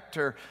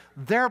protector,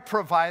 their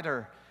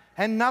provider,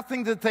 and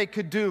nothing that they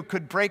could do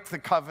could break the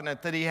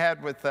covenant that he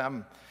had with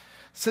them.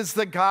 This is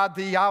the God,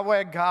 the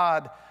Yahweh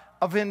God,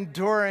 of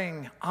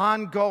enduring,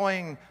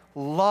 ongoing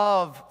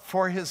love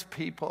for his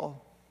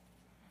people.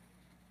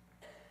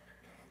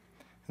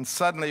 And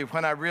suddenly,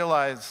 when I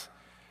realize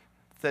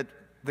that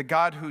the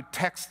God who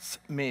texts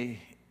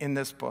me in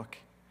this book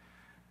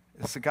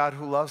is the God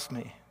who loves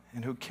me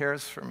and who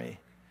cares for me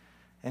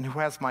and who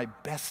has my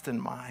best in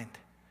mind,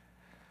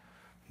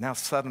 now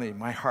suddenly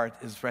my heart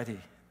is ready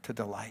to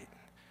delight.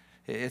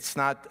 It's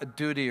not a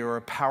duty or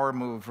a power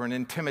move or an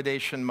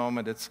intimidation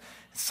moment. It's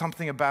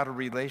something about a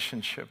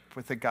relationship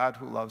with the God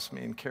who loves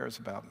me and cares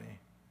about me.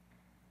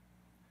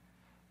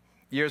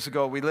 Years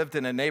ago, we lived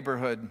in a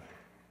neighborhood,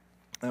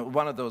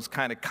 one of those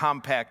kind of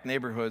compact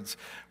neighborhoods,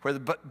 where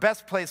the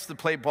best place to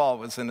play ball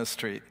was in the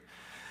street.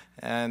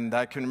 And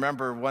I can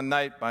remember one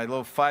night, my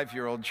little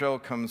 5-year-old Joe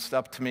comes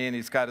up to me, and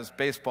he's got his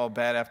baseball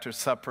bat after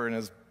supper and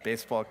his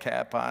baseball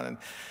cap on. And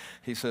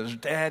he says,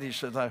 Dad, he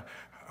says, I'm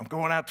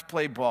going out to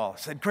play ball. I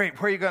said, great,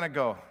 where are you going to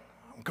go?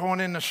 I'm going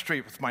in the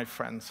street with my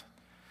friends.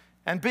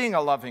 And being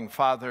a loving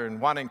father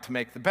and wanting to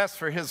make the best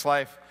for his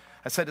life,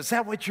 I said, is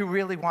that what you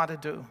really want to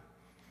do?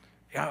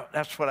 Yeah,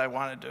 that's what I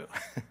want to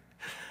do.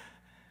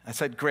 I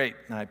said, great.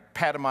 And I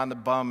pat him on the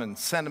bum and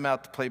send him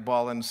out to play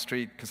ball in the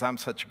street because I'm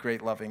such a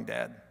great, loving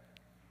dad.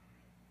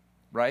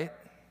 Right?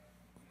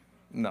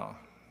 No.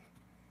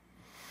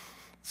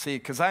 See,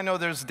 because I know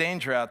there's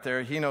danger out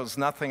there he knows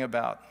nothing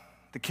about.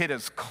 The kid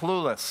is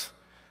clueless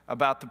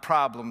about the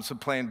problems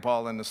of playing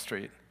ball in the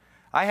street.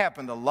 I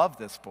happen to love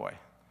this boy.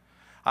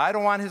 I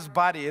don't want his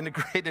body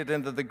integrated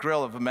into the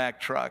grill of a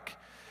Mack truck.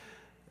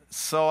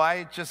 So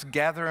I just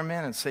gather him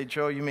in and say,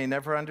 Joe, you may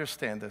never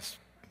understand this,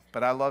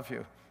 but I love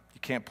you. You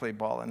can't play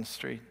ball in the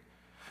street.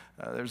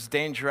 There's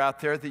danger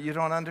out there that you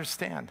don't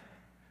understand.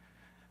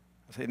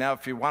 I say, now,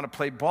 if you want to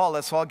play ball,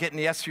 let's all get in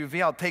the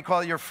SUV. I'll take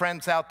all your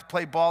friends out to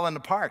play ball in the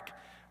park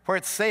where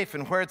it's safe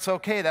and where it's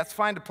okay. That's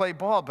fine to play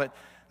ball, but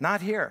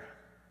not here.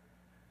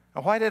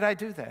 And why did I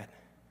do that?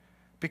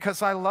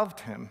 Because I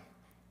loved him.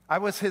 I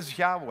was his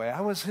Yahweh.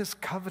 I was his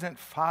covenant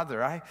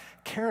father. I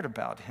cared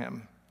about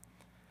him.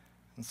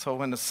 And so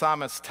when the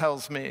psalmist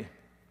tells me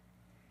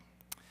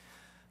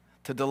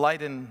to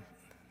delight in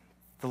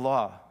the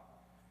law,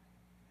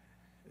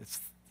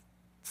 it's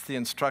the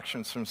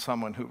instructions from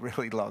someone who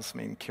really loves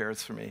me and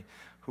cares for me,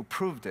 who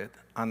proved it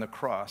on the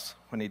cross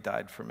when he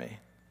died for me.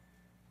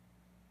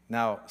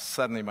 Now,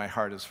 suddenly my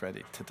heart is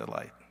ready to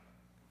delight.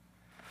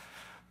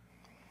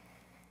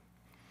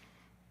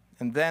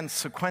 And then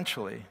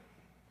sequentially,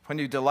 when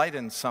you delight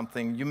in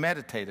something, you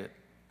meditate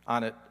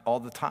on it all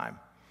the time.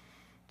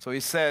 So he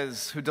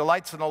says, who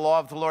delights in the law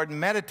of the Lord,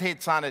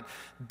 meditates on it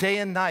day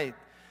and night.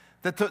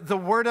 That the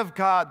word of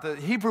God, the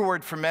Hebrew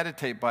word for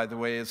meditate, by the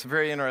way, is a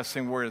very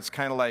interesting word. It's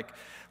kind of like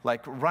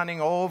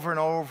running over and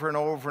over and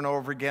over and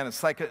over again.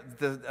 It's like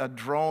a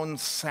drone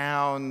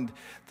sound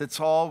that's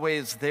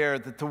always there,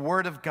 that the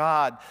Word of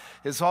God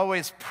is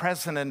always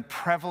present and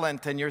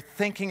prevalent, and you're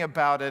thinking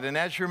about it. And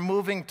as you're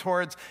moving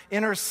towards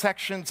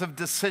intersections of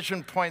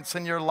decision points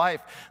in your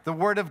life, the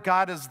Word of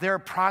God is there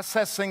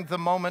processing the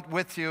moment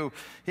with you.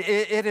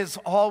 It is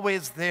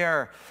always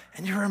there,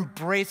 and you're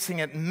embracing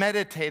it,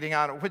 meditating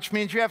on it, which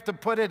means you have to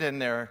put it in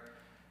there.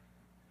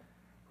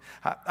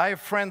 I have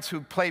friends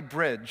who play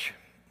bridge.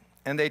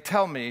 And they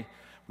tell me,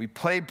 we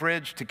play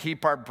bridge to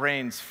keep our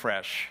brains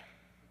fresh.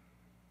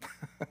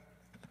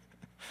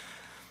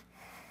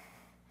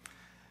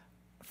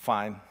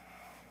 Fine.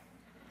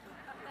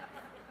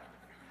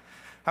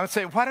 I would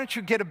say, why don't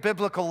you get a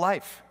biblical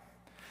life?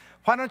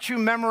 Why don't you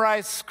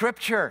memorize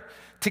Scripture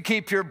to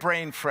keep your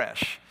brain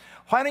fresh?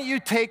 Why don't you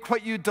take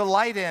what you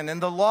delight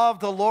in the law of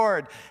the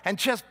Lord, and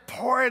just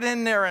pour it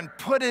in there and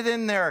put it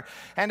in there.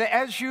 And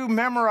as you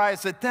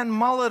memorize it, then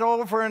mull it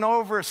over and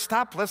over.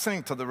 Stop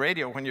listening to the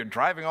radio when you're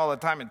driving all the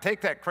time and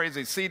take that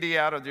crazy CD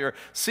out of your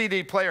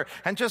CD player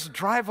and just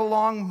drive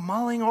along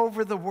mulling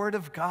over the Word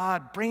of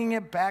God, bringing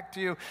it back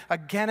to you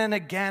again and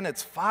again.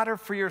 It's fodder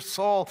for your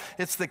soul.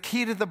 It's the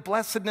key to the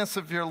blessedness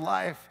of your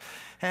life.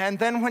 And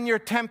then when you're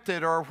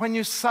tempted or when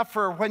you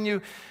suffer, when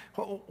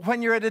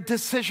you're at a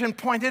decision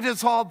point, it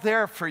is all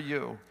there for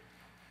you.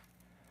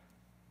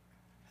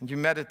 And you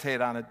meditate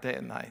on it day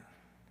and night.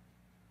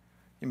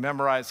 You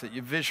memorize it.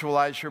 You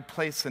visualize your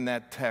place in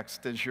that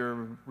text as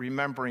you're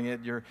remembering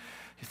it. You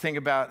think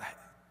about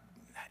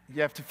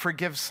you have to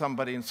forgive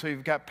somebody, and so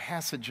you've got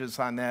passages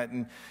on that,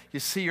 and you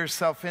see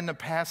yourself in the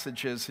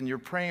passages, and you're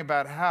praying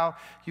about how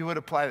you would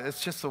apply it.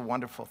 It's just a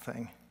wonderful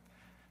thing.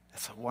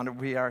 It's a wonder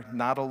we are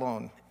not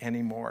alone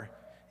anymore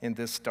in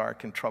this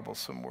dark and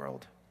troublesome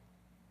world.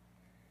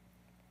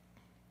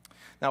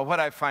 Now, what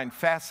I find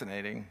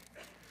fascinating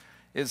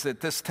is that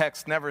this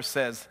text never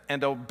says,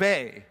 and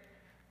obey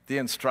the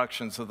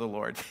instructions of the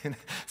Lord.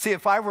 See,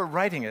 if I were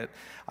writing it,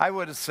 I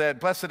would have said,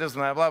 blessed is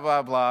my blah,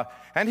 blah, blah,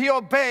 and he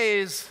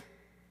obeys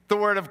the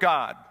word of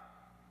God.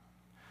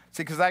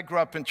 See, because I grew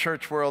up in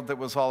church world that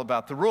was all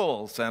about the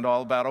rules and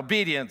all about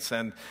obedience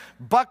and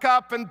buck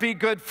up and be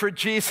good for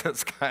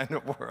Jesus kind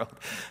of world.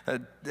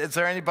 Is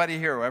there anybody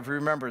here who ever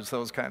remembers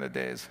those kind of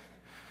days?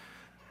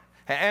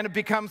 And it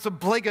becomes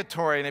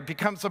obligatory, and it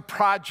becomes a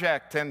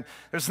project, and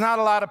there's not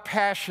a lot of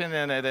passion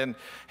in it,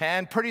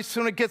 and pretty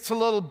soon it gets a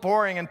little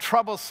boring and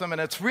troublesome, and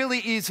it's really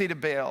easy to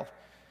bail.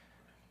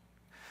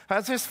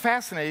 That's just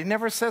fascinating. He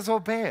never says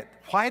obey it.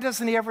 Why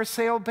doesn't he ever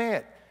say obey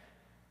it?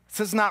 This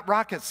is not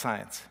rocket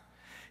science.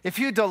 If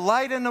you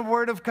delight in the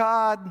Word of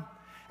God,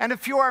 and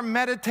if you are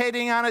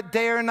meditating on it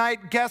day or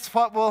night, guess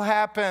what will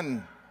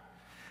happen?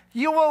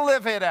 You will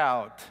live it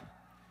out.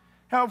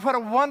 Now, what a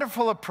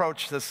wonderful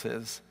approach this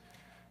is.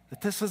 That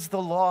this is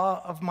the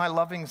law of my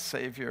loving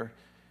Savior,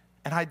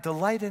 and I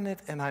delight in it,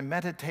 and I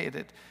meditate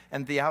it,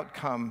 and the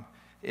outcome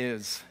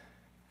is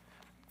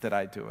that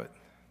I do it.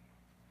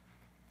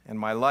 And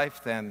my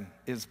life then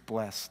is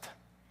blessed,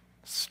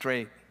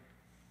 straight,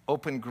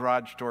 open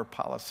garage door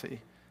policy.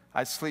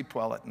 I sleep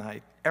well at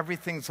night.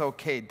 Everything's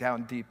okay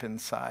down deep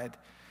inside,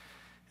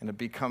 and it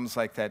becomes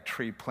like that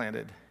tree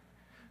planted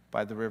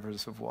by the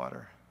rivers of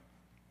water.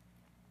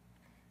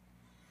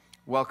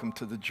 Welcome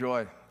to the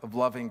joy of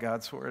loving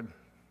God's Word.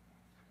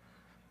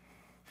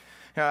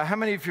 Now, how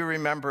many of you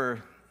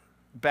remember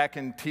back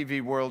in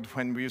TV world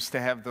when we used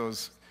to have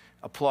those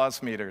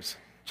applause meters?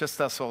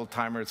 Just us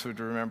old-timers would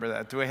remember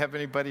that. Do we have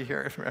anybody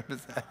here who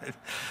remembers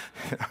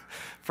that?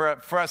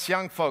 For us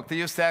young folk, they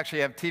used to actually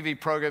have TV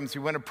programs.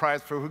 You win a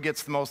prize for who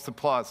gets the most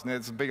applause, and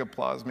it's a big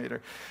applause meter.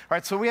 All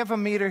right, so we have a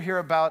meter here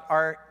about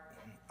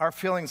our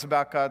feelings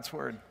about God's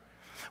Word.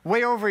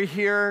 Way over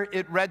here,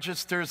 it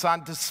registers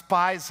on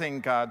despising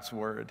God's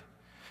Word.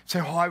 Say,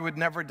 oh, I would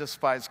never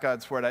despise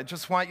God's Word. I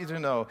just want you to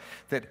know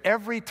that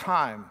every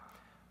time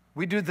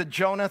we do the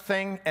Jonah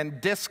thing and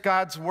diss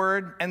God's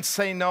Word and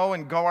say no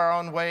and go our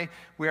own way,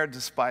 we are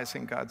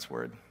despising God's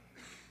Word.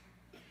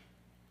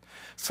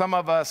 Some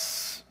of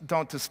us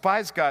don't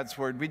despise God's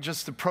Word. We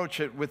just approach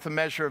it with a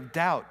measure of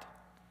doubt.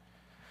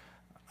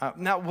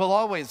 Now, we'll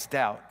always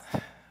doubt.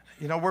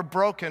 You know, we're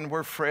broken,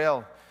 we're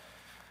frail,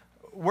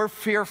 we're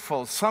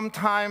fearful.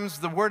 Sometimes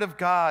the Word of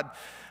God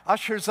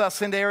ushers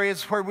us into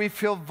areas where we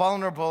feel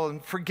vulnerable,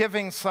 and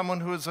forgiving someone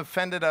who has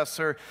offended us,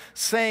 or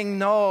saying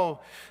no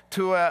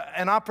to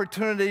an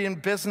opportunity in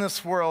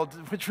business world,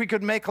 which we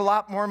could make a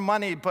lot more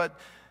money, but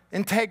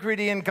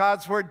integrity in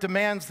God's Word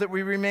demands that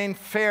we remain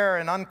fair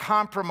and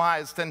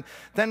uncompromised, and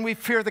then we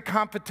fear the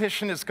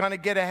competition is going to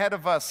get ahead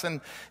of us,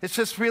 and it's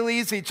just real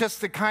easy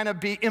just to kind of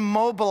be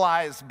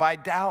immobilized by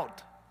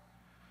doubt.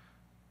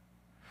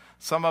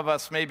 Some of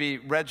us maybe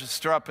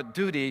register up at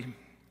duty.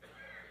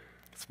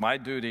 It's my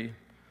duty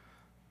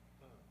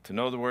to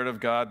know the Word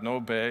of God and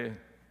obey.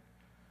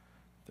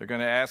 They're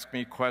going to ask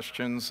me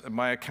questions at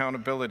my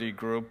accountability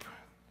group.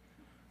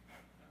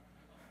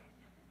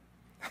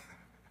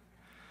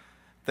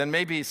 Then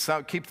maybe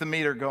keep the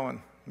meter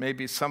going.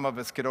 Maybe some of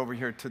us get over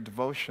here to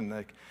devotion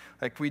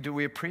like we do.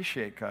 We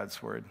appreciate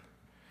God's word.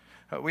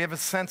 We have a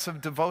sense of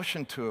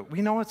devotion to it.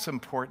 We know it's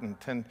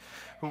important, and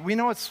we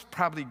know it's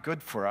probably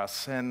good for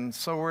us, and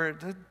so we're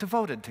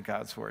devoted to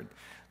God's word.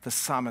 The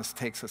psalmist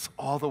takes us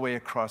all the way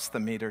across the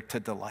meter to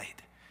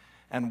delight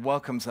and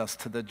welcomes us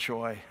to the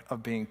joy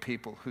of being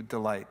people who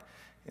delight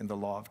in the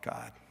law of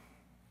God.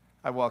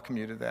 I welcome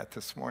you to that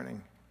this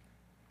morning.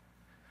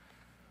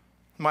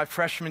 My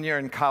freshman year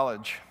in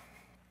college,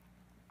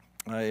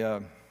 I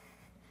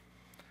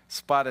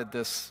spotted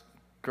this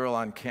girl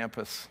on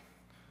campus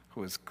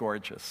who was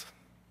gorgeous.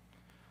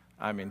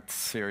 I mean,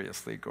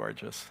 seriously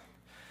gorgeous.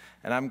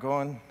 And I'm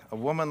going, a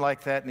woman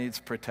like that needs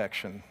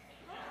protection.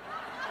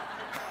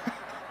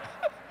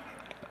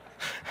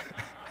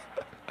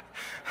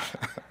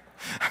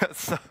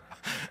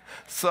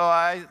 So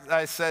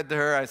I said to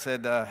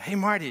her, hey,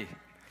 Marty,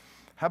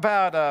 how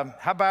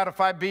about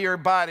if I be your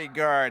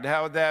bodyguard?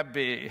 How would that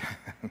be?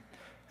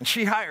 And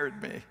she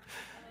hired me.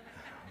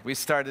 We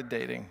started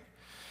dating.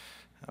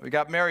 We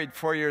got married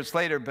 4 years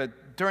later,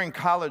 but during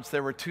college,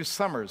 there were 2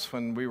 summers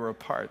when we were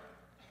apart.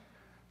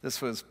 This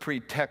was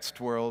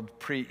pre-text world,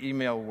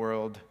 pre-email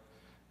world.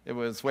 It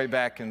was way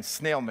back in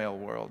snail mail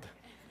world.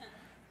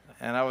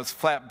 And I was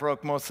flat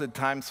broke most of the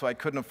time, so I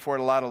couldn't afford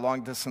a lot of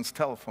long-distance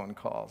telephone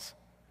calls.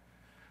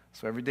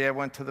 So every day I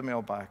went to the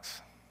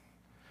mailbox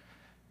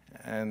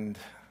and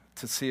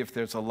to see if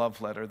there's a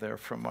love letter there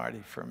from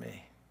Marty for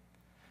me.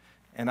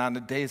 And on the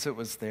days it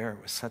was there,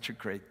 it was such a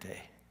great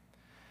day.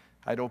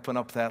 I'd open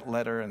up that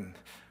letter and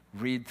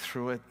read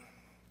through it,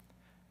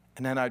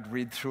 and then I'd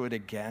read through it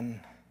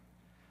again.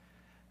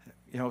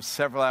 You know,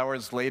 several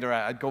hours later,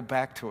 I'd go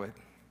back to it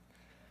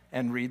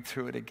and read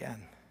through it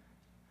again.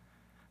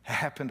 It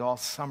happened all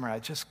summer. I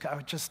was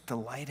just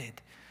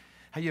delighted.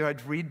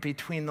 I'd read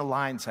between the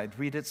lines. I'd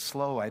read it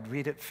slow. I'd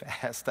read it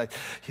fast. I'd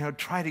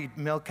try to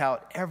milk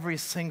out every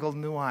single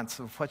nuance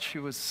of what she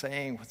was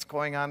saying, what's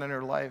going on in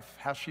her life,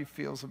 how she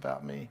feels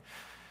about me.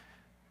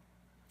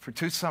 For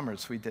 2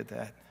 summers, we did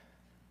that.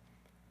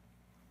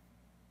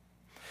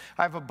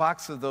 I have a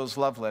box of those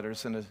love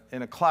letters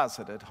in a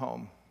closet at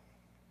home.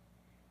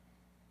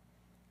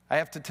 I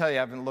have to tell you, I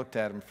haven't looked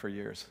at them for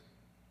years.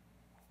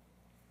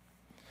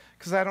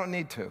 Because I don't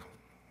need to.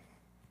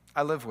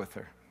 I live with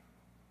her.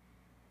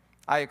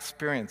 I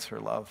experience her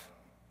love.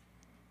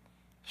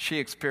 She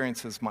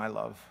experiences my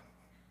love.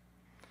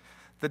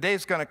 The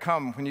day's going to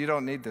come when you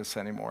don't need this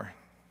anymore.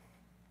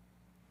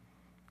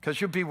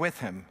 Because you'll be with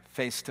him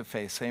face to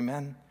face.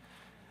 Amen?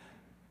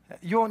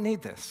 You won't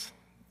need this.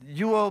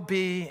 You will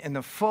be in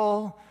the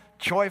full,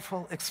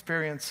 joyful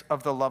experience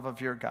of the love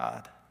of your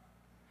God.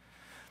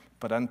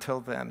 But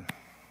until then,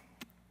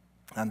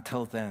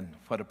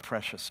 what a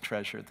precious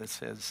treasure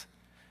this is.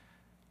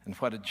 And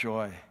what a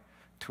joy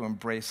to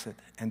embrace it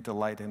and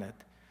delight in it,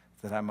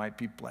 that I might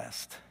be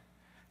blessed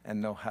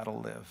and know how to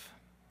live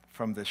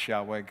from this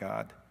Yahweh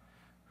God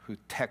who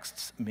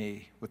texts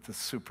me with the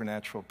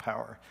supernatural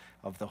power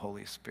of the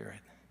Holy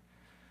Spirit.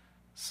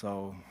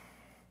 So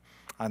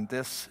on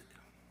this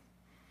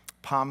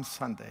Palm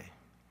Sunday,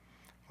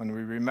 when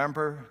we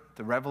remember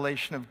the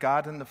revelation of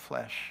God in the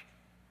flesh,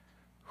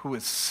 who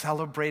is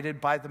celebrated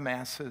by the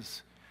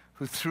masses,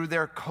 who threw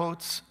their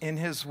coats in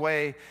his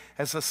way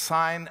as a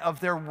sign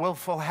of their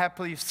willful,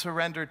 happy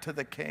surrender to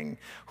the King,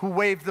 who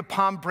waved the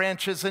palm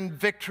branches in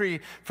victory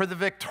for the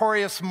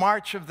victorious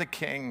march of the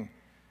King,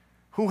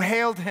 who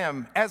hailed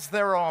him as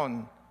their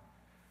own.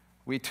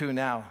 We too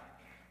now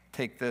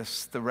take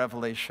this, the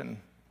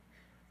revelation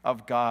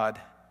of God,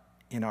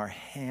 in our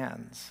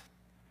hands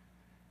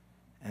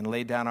and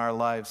lay down our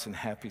lives in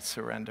happy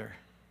surrender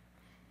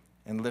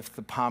and lift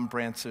the palm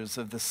branches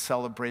of the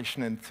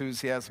celebration and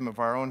enthusiasm of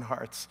our own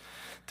hearts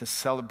to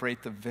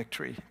celebrate the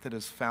victory that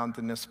is found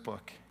in this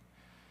book.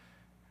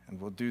 And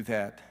we'll do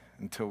that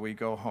until we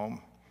go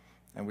home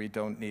and we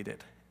don't need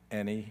it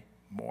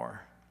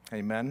anymore.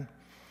 Amen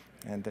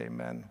and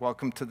amen.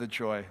 Welcome to the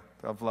joy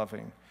of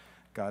loving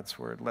God's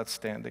word. Let's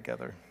stand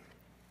together.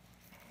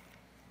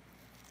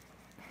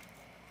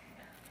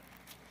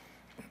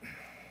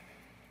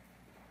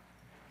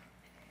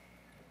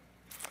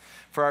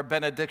 For our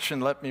benediction,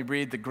 let me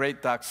read the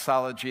great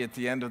doxology at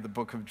the end of the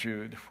book of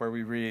Jude, where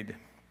we read,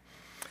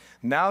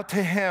 "Now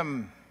to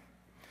him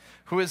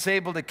who is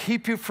able to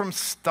keep you from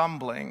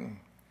stumbling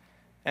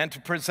and to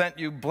present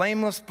you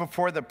blameless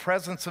before the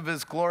presence of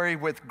his glory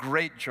with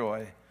great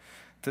joy,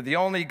 to the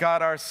only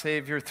God our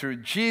Savior, through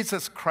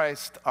Jesus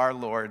Christ our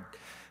Lord,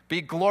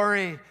 be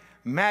glory,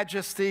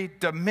 majesty,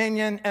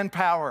 dominion, and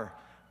power,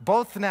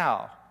 both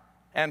now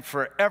and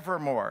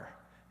forevermore.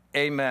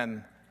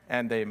 Amen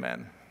and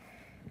amen."